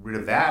got rid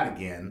of that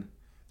again,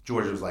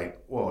 Georgia was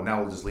like, well,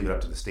 now we'll just leave it up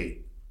to the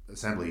state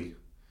assembly,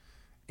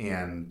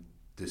 and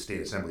the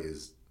state assembly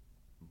is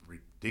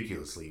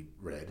ridiculously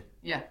red.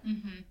 Yeah.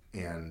 Mm-hmm.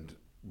 And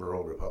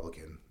rural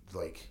Republican,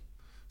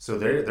 so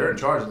they're in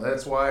charge.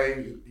 That's why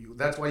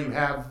you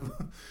have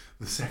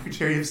the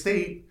Secretary of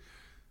State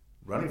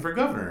running for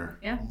governor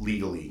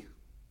legally.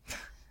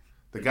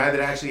 The guy that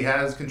actually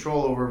has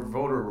control over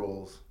voter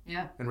rolls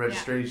and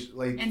registration,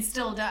 and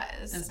still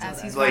does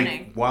as he's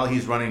running. While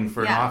he's running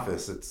for an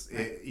office, it's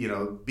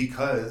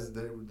because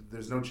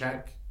there's no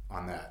check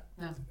on that.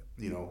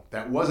 No.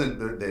 That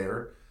wasn't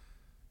there,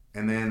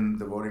 and then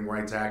the Voting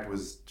Rights Act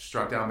was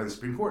struck down by the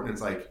Supreme Court, and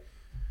it's like,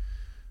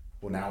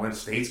 well, now when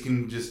states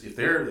can just, if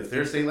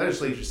their state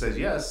legislature says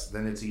yes,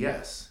 then it's a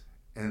yes.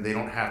 And they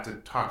don't have to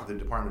talk to the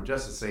Department of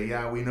Justice and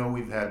say, we know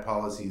we've had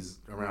policies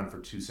around for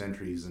 2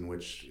 centuries in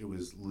which it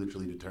was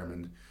literally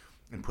determined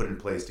and put in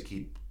place to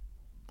keep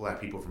Black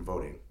people from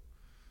voting.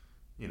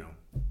 They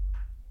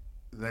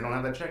don't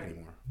have that check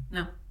anymore.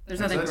 No, there's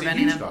nothing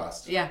preventing them. That's a huge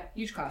cost. Yeah,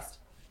 huge cost.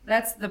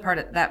 That's the part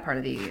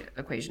of the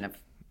equation of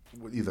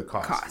the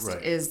cost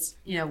right. Is,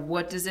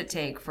 what does it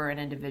take for an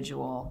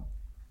individual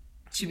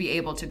to be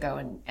able to go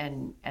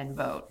and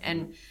vote?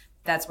 And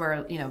that's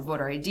where,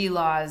 voter ID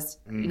laws,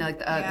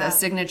 the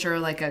signature,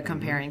 like a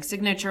comparing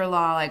signature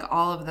law, like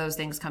all of those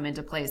things come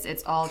into place.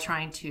 It's all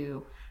trying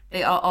to,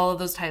 all of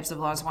those types of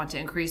laws want to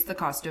increase the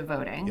cost of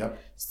voting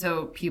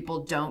so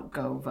people don't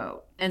go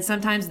vote. And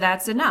sometimes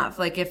that's enough.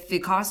 Like if the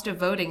cost of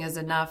voting is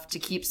enough to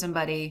keep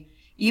somebody,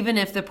 even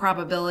if the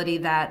probability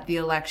that the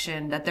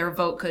election, that their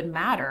vote could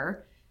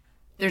matter,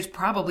 there's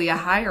probably a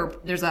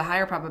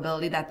higher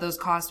probability that those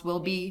costs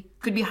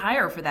could be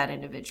higher for that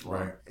individual.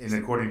 Right. And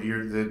according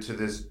to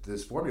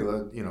this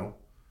formula,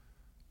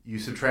 you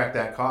subtract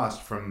that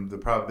cost from the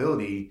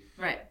probability.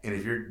 Right. And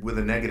if you're with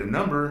a negative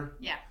number,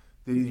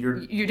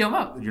 you don't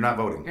vote. You're not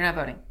voting. You're not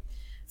voting.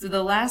 So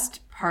the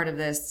last part of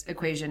this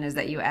equation is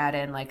that you add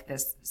in like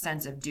this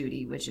sense of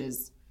duty, which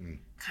is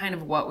kind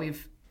of what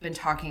we've been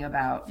talking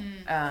about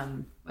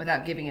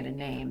without giving it a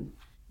name.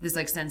 This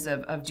like sense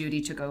of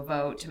duty to go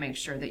vote, to make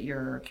sure that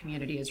your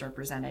community is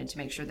represented, to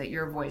make sure that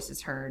your voice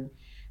is heard.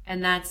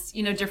 And that's,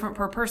 different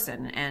per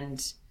person.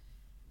 And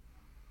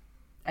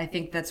I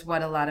think that's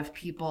what a lot of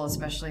people,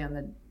 especially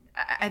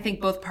I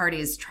think both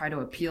parties try to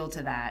appeal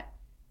to that.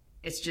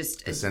 It's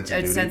just a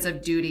sense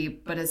of duty,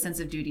 but a sense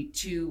of duty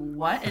to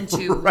what and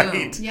to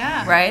right. whom.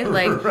 Yeah. Right?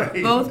 Like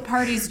both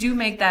parties do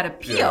make that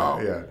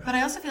appeal. Yeah. But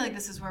I also feel like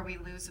this is where we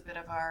lose a bit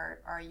of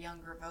our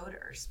younger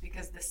voters,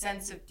 because the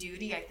sense of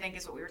duty, I think,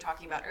 is what we were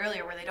talking about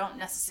earlier, where they don't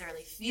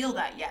necessarily feel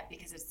that yet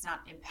because it's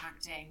not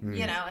impacting,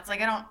 it's like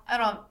I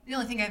don't the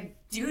only thing I have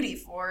duty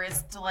for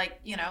is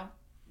to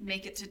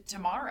make it to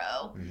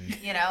tomorrow,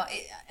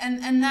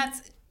 and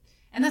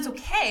that's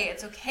okay.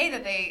 It's okay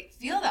that they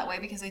feel that way,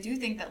 because I do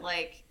think that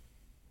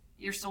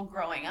you're still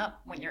growing up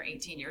when you're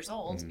 18 years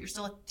old. Mm-hmm. You're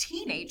still a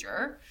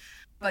teenager,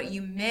 but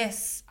you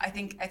miss, I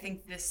think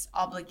this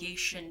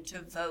obligation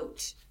to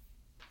vote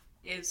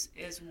is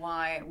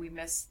why we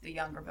miss the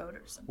younger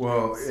voters sometimes.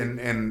 Well,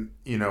 and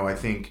I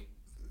think,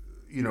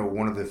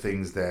 one of the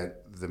things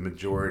that the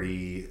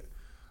majority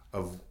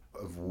of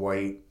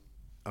white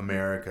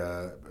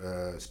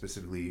America,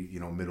 specifically,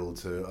 middle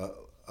to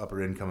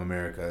upper income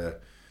America,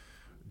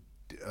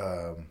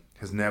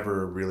 has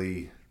never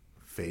really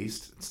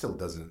faced, it still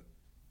doesn't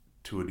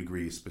to a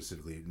degree,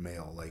 specifically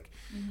male,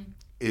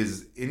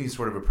 is any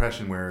sort of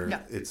oppression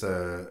where it's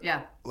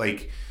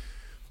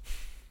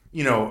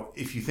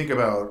if you think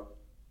about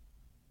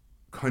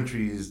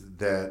countries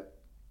that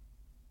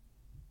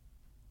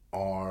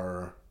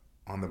are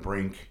on the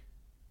brink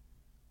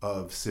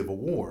of civil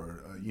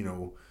war,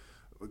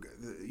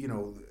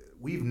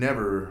 we've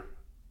never,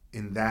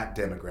 in that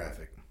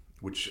demographic,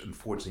 which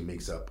unfortunately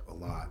makes up a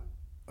lot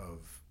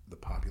of the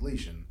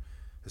population,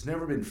 has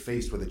never been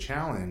faced with a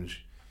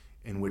challenge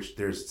in which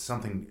there's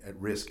something at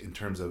risk in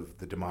terms of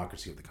the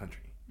democracy of the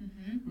country.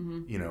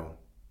 Mm-hmm.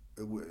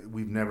 Mm-hmm.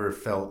 We've never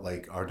felt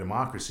like our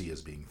democracy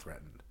is being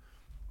threatened.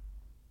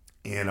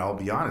 And I'll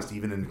be honest,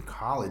 even in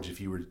college,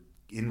 if you were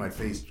in my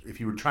face,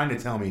 if you were trying to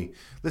tell me,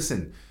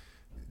 listen,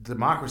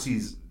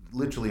 democracy's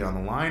literally on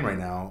the line right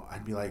now,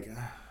 I'd be like,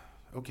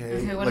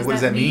 okay, what does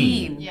that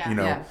mean?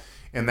 Yeah.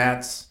 And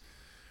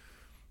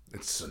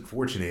it's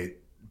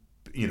unfortunate.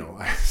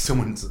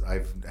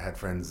 I've had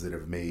friends that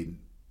have made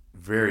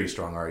very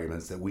strong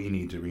arguments that we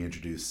need to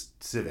reintroduce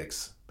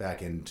civics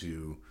back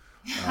into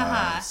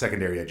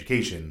secondary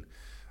education,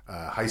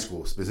 high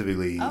school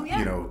specifically,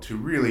 to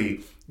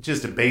really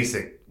just a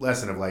basic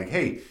lesson of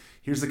hey,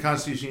 here's the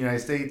Constitution of the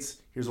United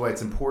States. Here's why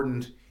it's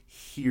important.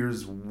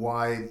 Here's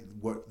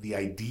what the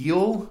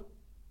ideal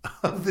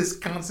of this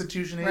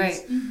Constitution is.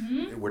 Right.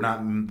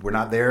 Mm-hmm. We're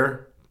not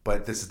there,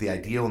 but this is the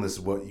ideal, and this is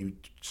what you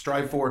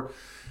strive for.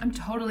 I'm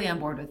totally on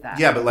board with that.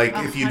 Yeah, but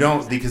if you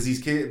don't, because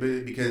these kids,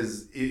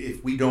 because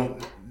if we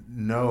don't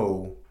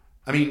know,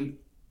 I mean,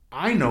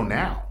 I know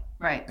now,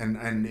 right?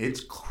 And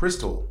it's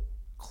crystal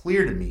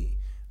clear to me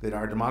that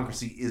our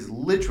democracy is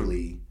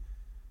literally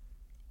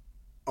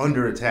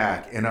under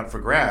attack and up for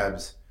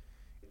grabs.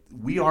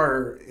 We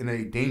are in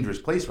a dangerous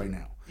place right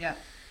now. Yeah.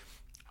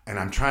 And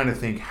I'm trying to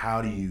think,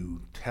 how do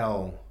you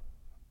tell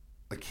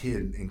a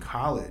kid in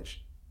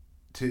college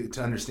to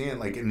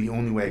understand, and the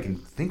only way I can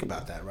think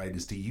about that, right,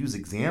 is to use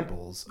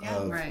examples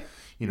of, right.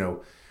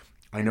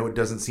 I know it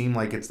doesn't seem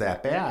like it's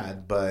that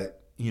bad,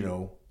 but,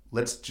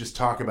 let's just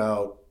talk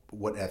about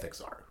what ethics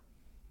are.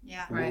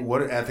 Yeah. Right.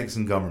 What ethics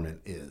in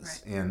government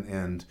is, right.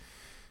 and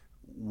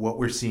what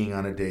we're seeing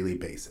on a daily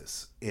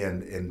basis,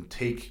 and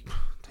take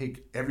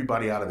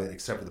everybody out of it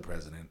except for the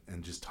president,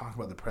 and just talk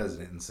about the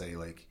president and say,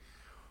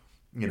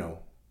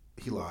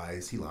 he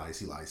lies, he lies,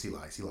 he lies, he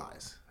lies, he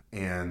lies.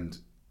 And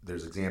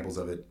there's examples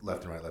of it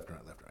left and right, left and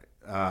right, left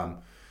and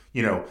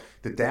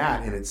right.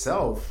 That in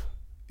itself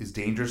is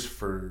dangerous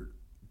for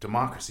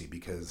democracy,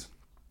 because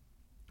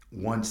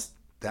once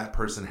that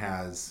person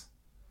has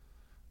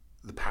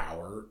the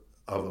power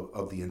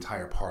of the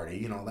entire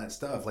party and all that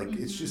stuff,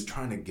 mm-hmm. It's just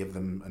trying to give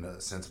them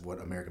a sense of what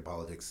American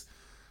politics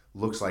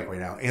looks like right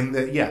now. And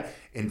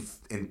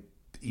and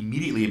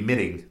immediately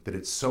admitting that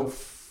it's so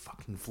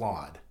fucking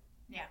flawed.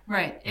 Yeah.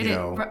 Right.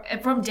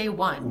 From day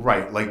one.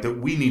 Right. That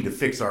we need to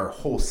fix our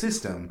whole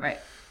system. Right.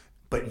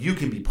 But you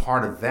can be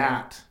part of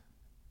that,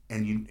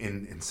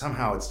 and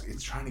somehow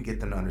it's trying to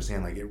get them to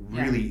understand it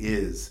really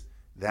is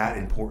that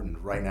important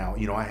right now.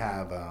 I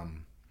have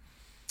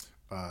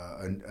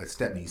a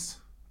stepniece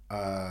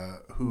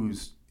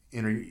who's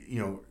in her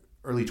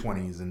early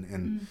 20s,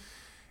 and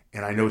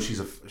I know she's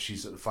a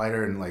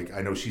fighter, and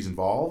I know she's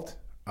involved.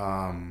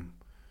 The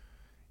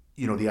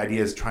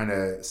idea is trying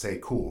to say,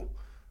 cool,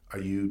 are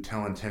you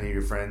telling 10 of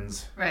your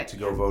friends to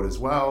go vote as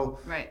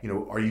well? Right.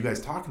 Are you guys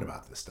talking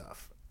about this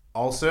stuff?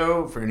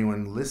 Also, for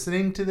anyone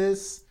listening to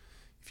this,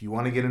 if you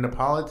want to get into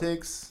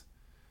politics,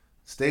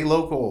 stay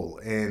local,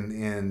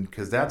 and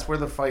because that's where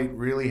the fight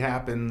really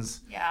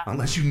happens. Yeah.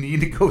 Unless you need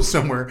to go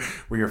somewhere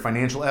where your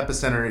financial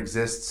epicenter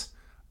exists.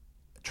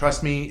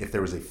 Trust me, if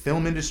there was a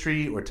film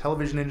industry or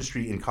television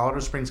industry in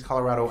Colorado Springs,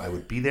 Colorado, I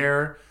would be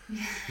there.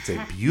 It's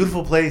a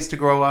beautiful place to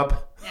grow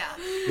up. Yeah.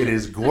 It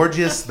is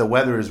gorgeous. The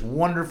weather is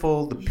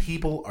wonderful. The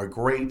people are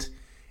great.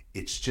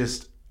 It's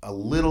just a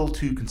little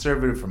too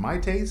conservative for my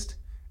taste.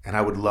 And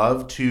I would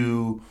love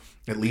to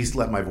at least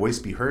let my voice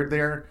be heard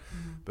there.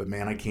 But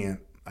man, I can't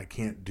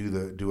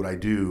do what I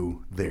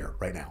do there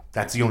right now.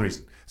 That's the only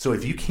reason. So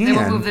if you can, they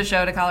will move the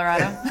show to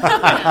Colorado.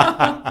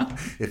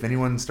 If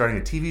anyone's starting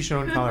a TV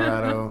show in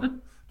Colorado,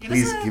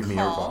 please give me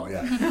your call.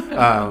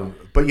 Yeah.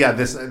 But yeah,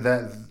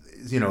 that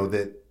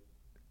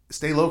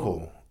stay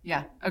local.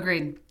 Yeah,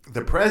 agreed.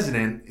 The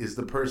president is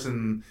the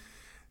person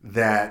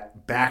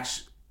that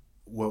backs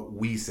what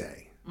we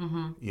say.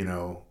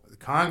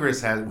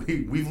 Congress has.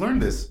 We've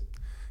learned this.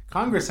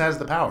 Congress has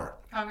the power.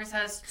 Congress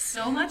has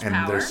so much and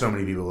power. There's so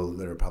many people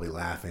that are probably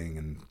laughing,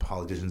 and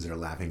politicians that are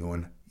laughing,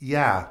 going,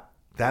 "Yeah,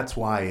 that's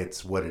why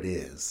it's what it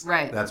is.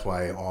 Right. That's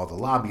why all the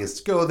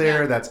lobbyists go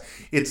there. Yeah.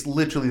 It's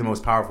literally the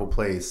most powerful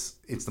place.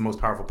 It's the most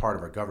powerful part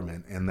of our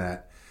government, and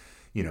that,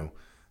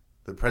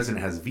 the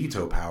president has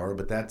veto power,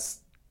 but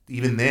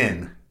even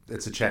then,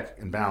 it's a check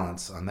and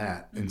balance on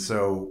that. Mm-hmm. And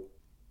so,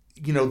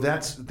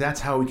 that's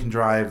how we can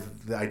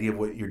drive the idea of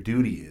what your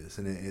duty is.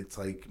 And it's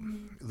like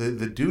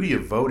the duty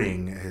of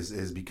voting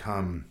has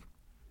become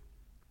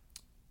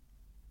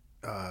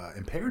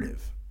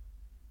imperative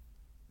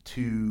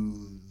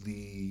to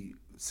the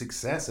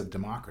success of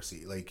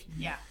democracy.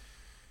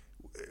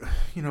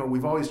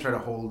 We've always tried to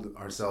hold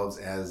ourselves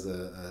as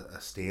a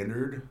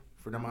standard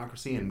for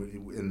democracy,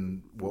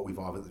 and what we've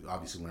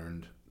obviously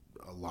learned,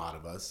 a lot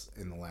of us,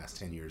 in the last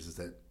 10 years, is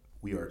that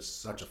we are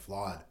such a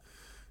flawed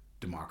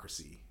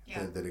democracy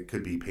that it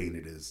could be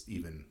painted as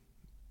even...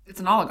 It's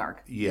an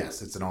oligarchy.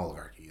 Yes, it's an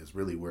oligarchy is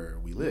really where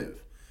we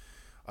live.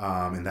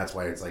 And that's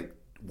why it's like,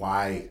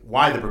 why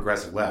the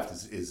progressive left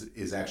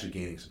is actually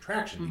gaining some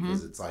traction,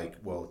 because it's like,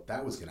 well,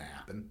 that was going to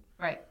happen.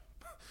 Right.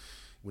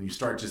 When you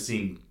start just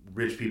seeing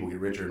rich people get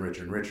richer and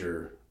richer and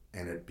richer,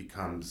 and it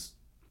becomes,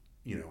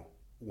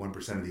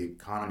 1% of the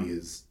economy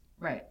is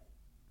right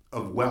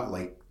of wealth,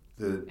 like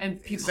the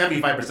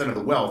 75% of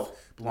the wealth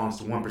belongs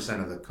to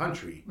 1% of the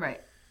country. Right.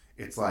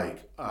 It's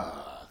like,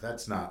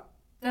 that's not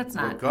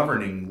what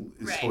governing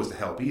is supposed to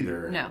help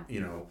either. No.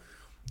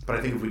 But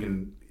I think if we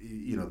can,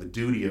 the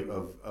duty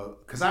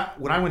of because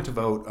when I went to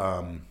vote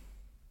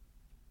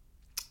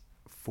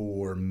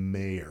for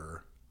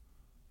mayor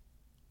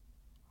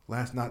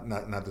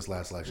not this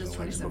last election, the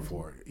election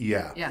before,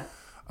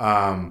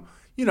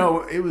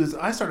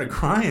 I started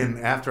crying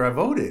after I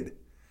voted.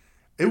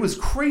 It was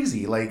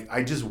crazy. Like,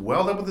 I just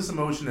welled up with this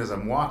emotion as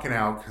I'm walking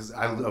out, because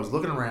I was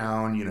looking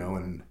around,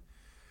 and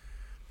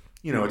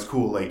it's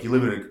cool. Like, you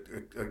live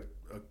in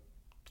a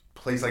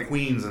place like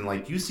Queens, and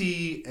like you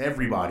see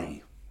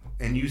everybody.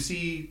 And you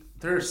see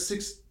there are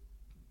 6,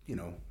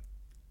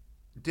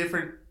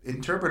 different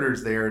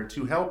interpreters there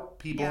to help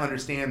people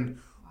understand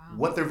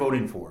what they're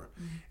voting for.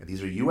 Mm-hmm. And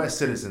these are U.S.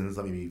 citizens.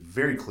 Let me be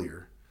very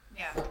clear.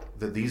 Yeah.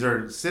 That these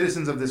are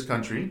citizens of this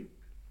country,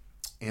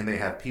 and they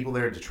have people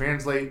there to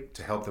translate,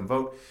 to help them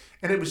vote.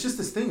 And it was just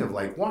this thing of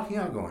like walking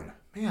out going,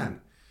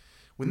 man,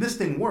 when this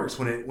thing works,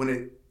 when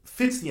it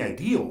fits the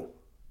ideal,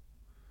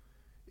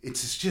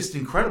 it's just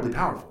incredibly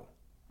powerful.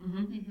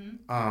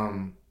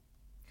 Mm-hmm.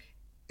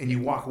 And you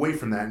walk away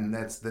from that, and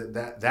that's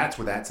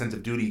where that sense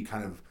of duty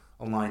kind of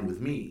aligned with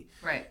me.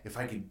 Right. If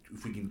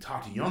we can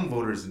talk to young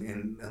voters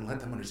and let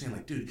them understand,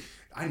 like, dude,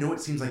 I know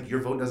it seems like your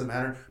vote doesn't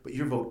matter, but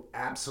your vote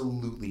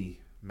absolutely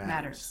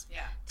matters.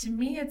 Yeah. To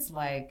me, it's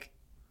like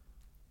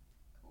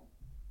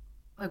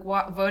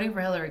voting for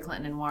Hillary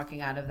Clinton and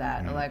walking out of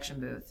that election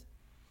booth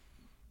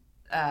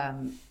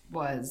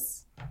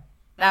was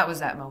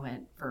that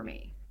moment for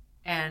me.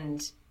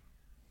 And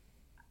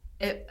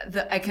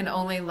I can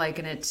only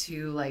liken it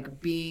to like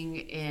being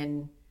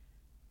in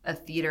a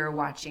theater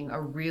watching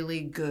a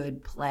really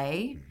good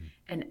play,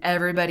 and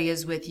everybody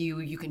is with you.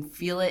 You can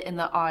feel it in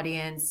the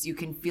audience. You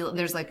can feel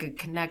there's like a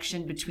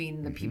connection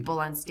between the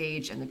people on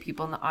stage and the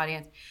people in the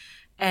audience,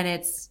 and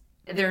it's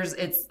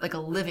like a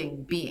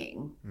living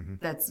being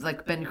that's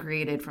like been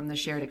created from the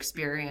shared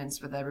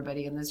experience with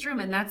everybody in this room,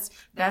 and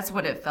that's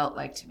what it felt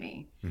like to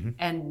me.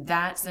 And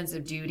that sense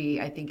of duty,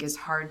 I think, is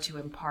hard to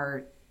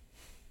impart.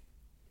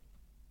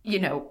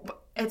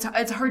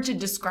 It's hard to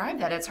describe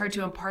that. It's hard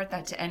to impart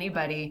that to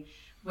anybody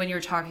when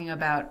you're talking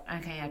about,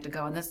 okay, I have to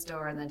go in this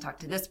store and then talk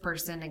to this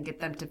person and get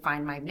them to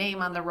find my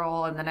name on the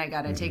roll, and then I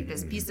got to take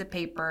this piece of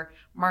paper,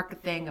 mark a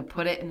thing, and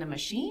put it in a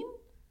machine,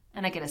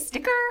 and I get a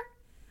sticker.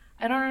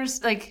 I don't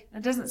understand. Like,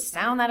 it doesn't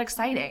sound that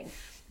exciting,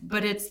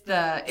 but it's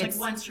like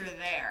once you're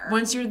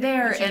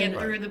there, and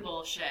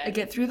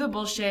get through the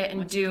bullshit, and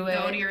once do it.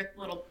 Go to your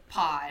little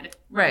pod,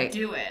 right?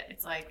 Do it.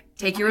 It's like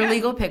take your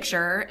illegal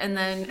picture, and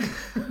then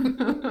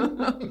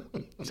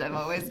which I've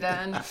always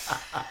done.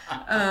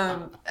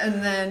 And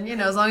then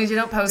as long as you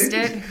don't post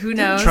it, who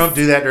knows? Did Trump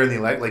do that during the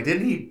election? Like,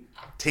 didn't he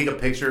take a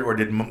picture, or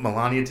did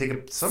Melania take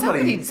a somebody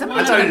I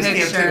thought he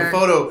just take a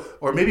photo,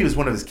 or maybe it was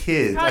one of his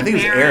kids. I think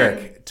it was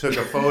Eric took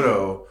a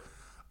photo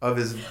of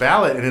his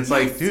ballot, and it's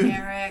like, dude,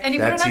 and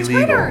that's put it on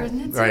illegal. Twitter,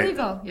 and it's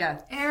illegal. Yeah,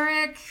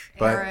 Eric.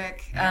 But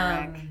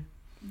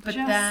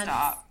just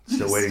stop.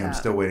 Still waiting. I'm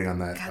still waiting on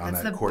that God, on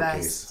that court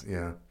case.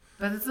 Yeah.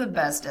 But it's the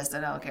best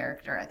SNL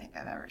character I think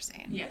I've ever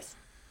seen. Yes.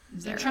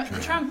 The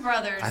Trump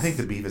brothers. I think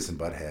the Beavis and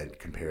Butthead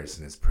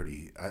comparison is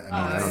pretty. I don't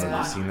know if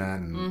you've seen that.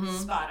 And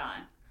spot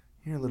on.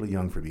 You're a little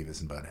young for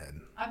Beavis and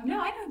Butthead.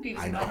 No, I know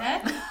Beavis and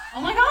Butthead.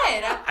 Oh my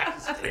god.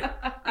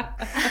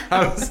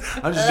 I'm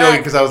just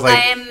joking because I was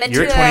like,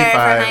 you're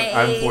 25,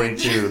 I'm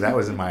 42. That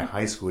was in my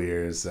high school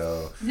years.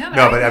 So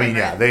but I mean,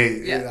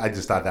 I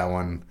just thought that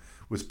one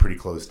was pretty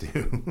close to.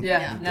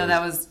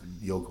 That was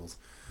yokels.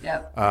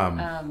 Yep.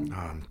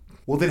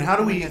 Well, then how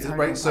do we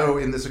right? So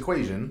in this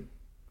equation,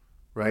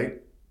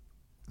 right,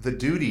 the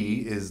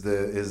duty is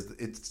when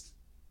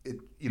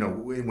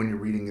you're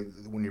reading,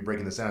 when you're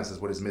breaking this down, it says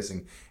what is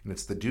missing, and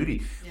it's the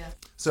duty. Yeah.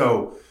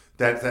 So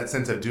that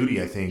sense of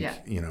duty, I think,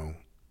 you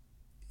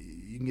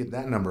can get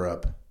that number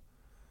up.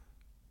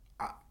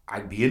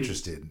 I'd be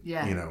interested,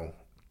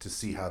 to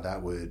see how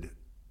that would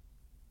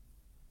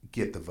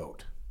get the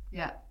vote.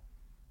 Yeah.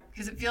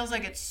 Because it feels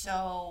like it's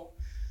so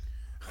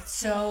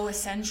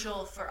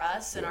essential for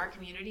us in our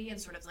community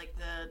and sort of like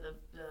the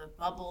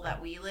bubble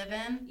that we live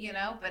in,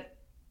 but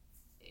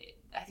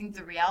I think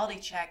the reality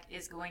check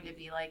is going to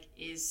be like,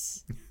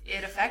 is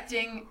it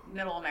affecting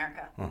middle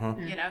America?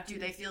 Do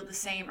they feel the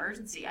same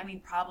urgency? I mean,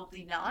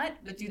 probably not,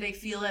 but do they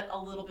feel it a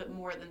little bit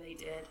more than they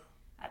did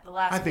at the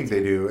last? I think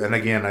they do. And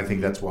again, I think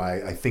that's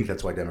why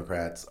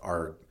Democrats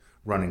are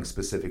running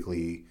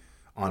specifically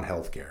on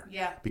healthcare.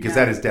 Yeah. Because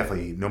that is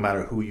definitely, no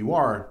matter who you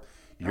are,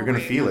 you're going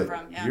to feel it.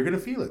 You're going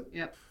to feel it.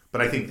 Yep. But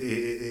I think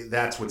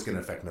that's what's going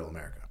to affect middle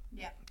America.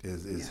 Yeah.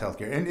 Is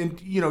healthcare.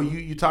 And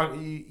you talk,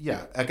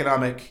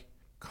 economic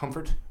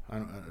comfort.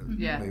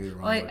 Maybe the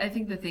wrong word. I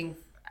think the thing,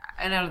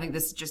 and I don't think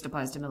this just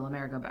applies to middle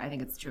America, but I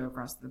think it's true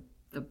across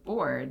the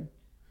board.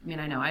 I mean,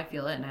 I know I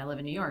feel it, and I live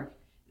in New York.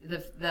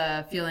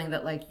 The feeling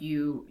that like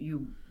your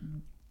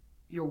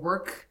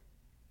work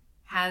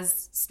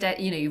has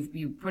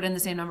you put in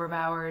the same number of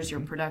hours, you're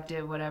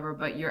productive, whatever,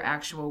 but your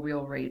actual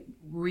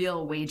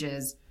real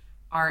wages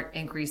aren't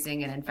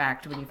increasing, and in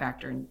fact, when you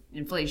factor in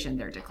inflation,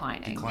 they're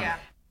declining. Yeah.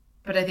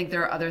 But I think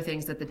there are other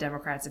things that the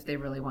Democrats, if they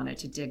really wanted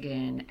to dig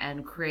in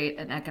and create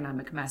an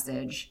economic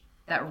message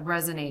that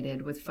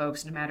resonated with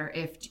folks, no matter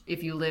if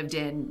you lived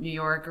in New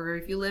York or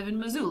if you live in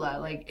Missoula,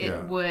 like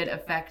it would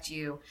affect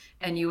you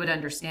and you would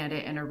understand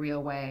it in a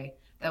real way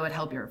that would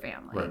help your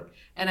family. Right.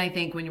 And I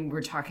think when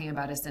we're talking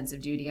about a sense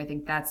of duty, I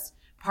think that's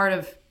part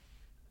of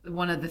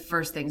one of the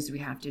first things we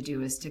have to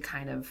do is to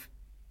kind of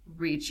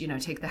reach,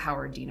 take the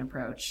Howard Dean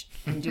approach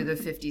and do the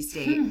 50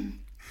 state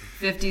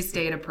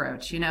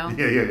approach,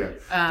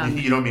 Yeah.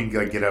 You don't mean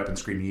like get up and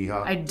scream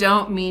yeehaw? I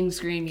don't mean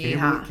scream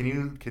yeehaw.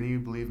 Can you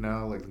believe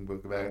now, like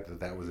look back,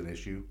 that was an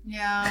issue?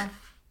 Yeah.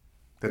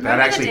 That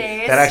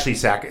actually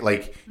sacked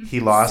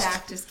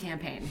his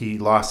campaign. He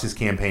lost his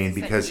campaign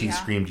because he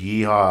screamed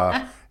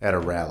yeehaw at a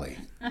rally.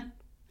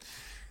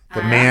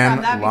 The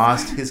man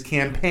lost his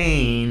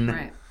campaign.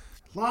 Right.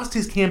 Lost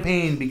his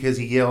campaign because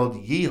he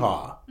yelled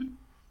yeehaw.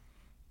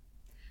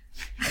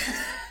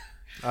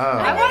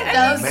 I want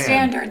those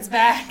standards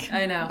back.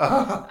 I know.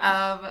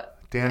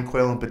 Dan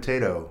Quayle and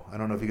Potato. I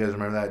don't know if you guys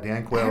remember that.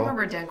 Dan Quayle. I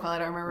remember Dan Quayle. I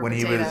don't remember when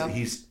Potato.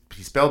 he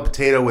spelled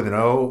potato with an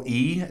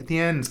O-E at the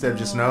end instead of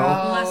just an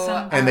O.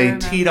 Listen, and they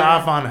teed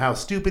off on how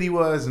stupid he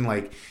was, and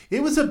like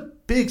it was a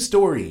big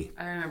story.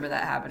 I remember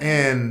that happening.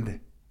 And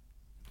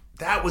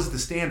that was the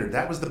standard.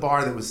 That was the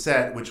bar that was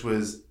set, which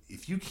was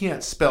if you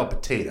can't spell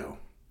potato,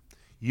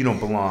 you don't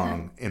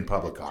belong in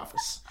public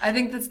office. I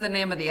think that's the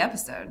name of the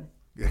episode.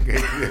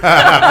 Yes.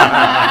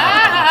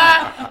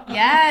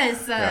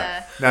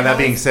 Now that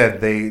being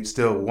said, they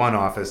still won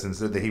office, and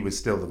so that he was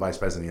still the vice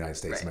president of the United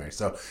States of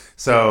America.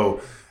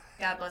 So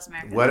God bless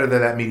America. Whether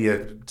that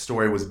media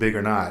story was big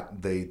or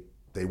not, they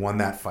won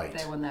that fight.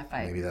 They won that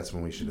fight. Maybe that's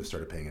when we should have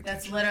started paying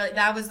attention.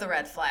 That was the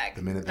red flag.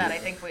 I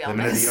think we all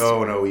missed. The minute the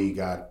O and OE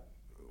got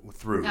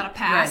through, got a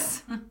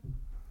pass. Right.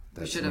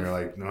 That's when we're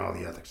like, no,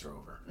 the ethics are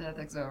over. The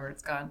ethics are over.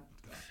 It's gone.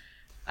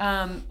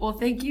 Well,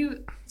 thank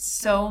you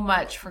so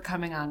much for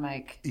coming on,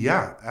 Mike.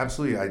 Yeah,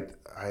 absolutely.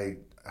 I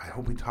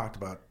hope we talked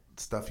about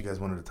stuff you guys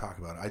wanted to talk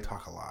about. I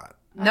talk a lot.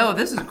 No,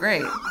 this is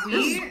great.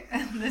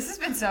 This has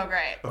been so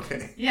great.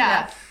 Okay.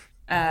 Yeah.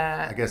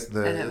 I guess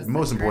the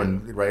most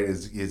important, right,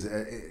 is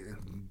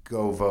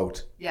go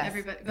vote. Yeah.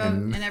 Everybody vote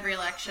in every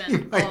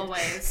election,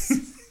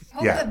 always.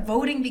 Hope that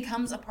voting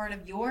becomes a part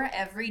of your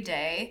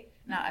everyday.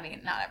 Not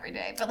every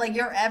day, but like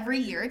your every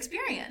year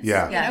experience.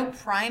 Yeah.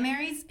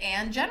 Primaries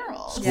and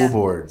generals. School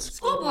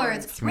boards,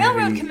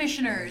 railroad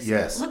commissioners.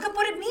 Yes. Look up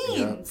what it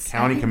means.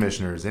 County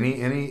commissioners,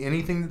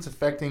 anything that's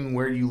affecting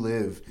where you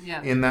live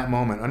in that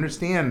moment.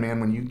 Understand, man,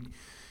 when you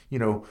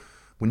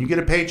get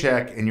a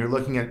paycheck and you're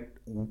looking at,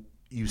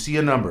 you see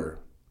a number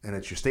and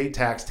it's your state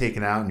tax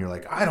taken out and you're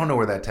like, I don't know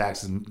where that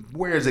tax is.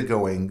 Where is it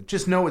going?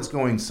 Just know it's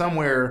going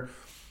somewhere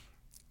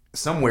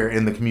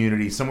in the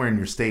community, somewhere in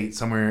your state,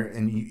 somewhere,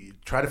 and you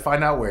try to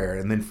find out where,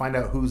 and then find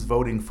out who's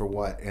voting for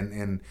what,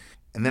 and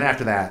then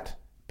after that,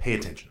 pay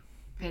attention.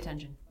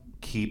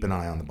 Keep an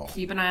eye on the ball.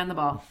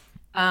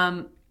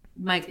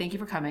 Mike, thank you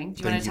for coming.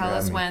 Do you want to tell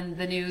us when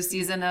the new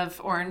season of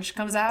Orange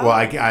comes out? Well,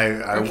 I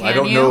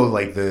don't know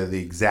like the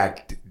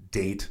exact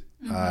date.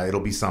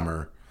 It'll be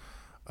summer.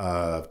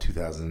 of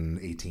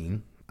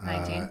 2018.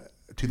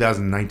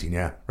 2019,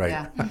 yeah, right.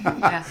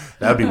 Yeah.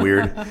 That would be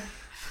weird.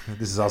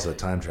 This is also a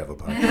time travel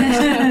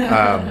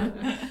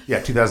podcast.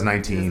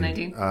 2019.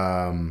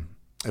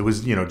 It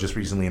was, just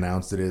recently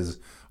announced it is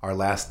our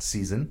last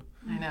season.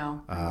 I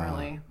know.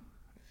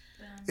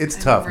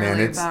 It's tough, man.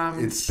 It's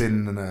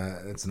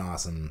an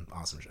awesome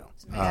show.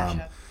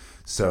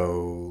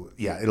 So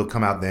yeah, it'll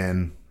come out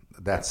then.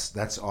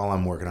 That's all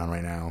I'm working on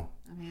right now.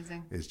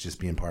 Amazing. Is just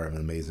being part of an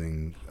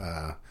amazing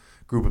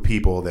group of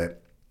people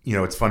that,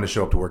 it's fun to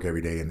show up to work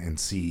every day and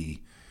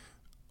see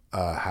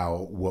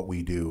how what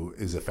we do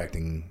is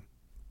affecting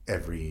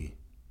every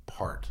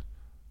part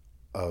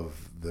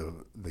of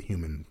the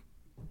human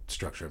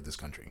structure of this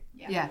country.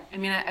 Yeah. I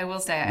mean, I will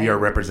say we are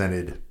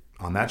represented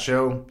on that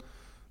show.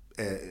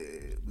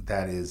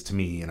 That is, to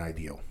me, an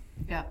ideal.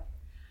 Yeah.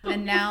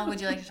 And now,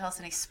 would you like to tell us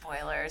any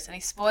spoilers? Any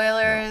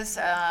spoilers?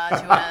 Do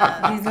you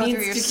want to go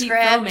through your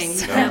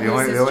scripts? The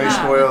only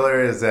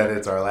spoiler is that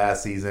it's our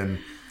last season,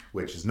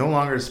 which is no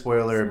longer a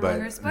spoiler.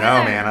 No,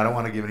 man, I don't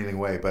want to give anything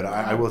away. But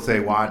I will say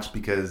watch,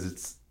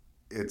 because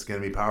it's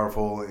going to be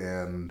powerful.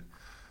 And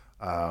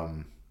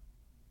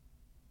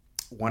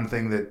one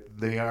thing that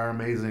they are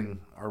amazing,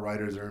 our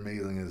writers are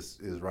amazing,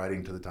 is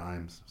writing to the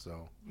times.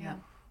 So, yeah,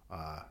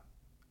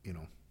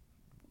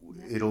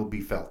 it'll be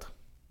felt.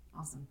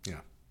 Awesome. Yeah.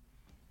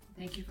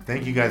 Thank you.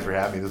 Thank you guys for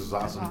having me. This was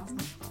awesome.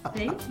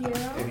 Thank you.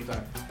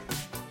 Anytime.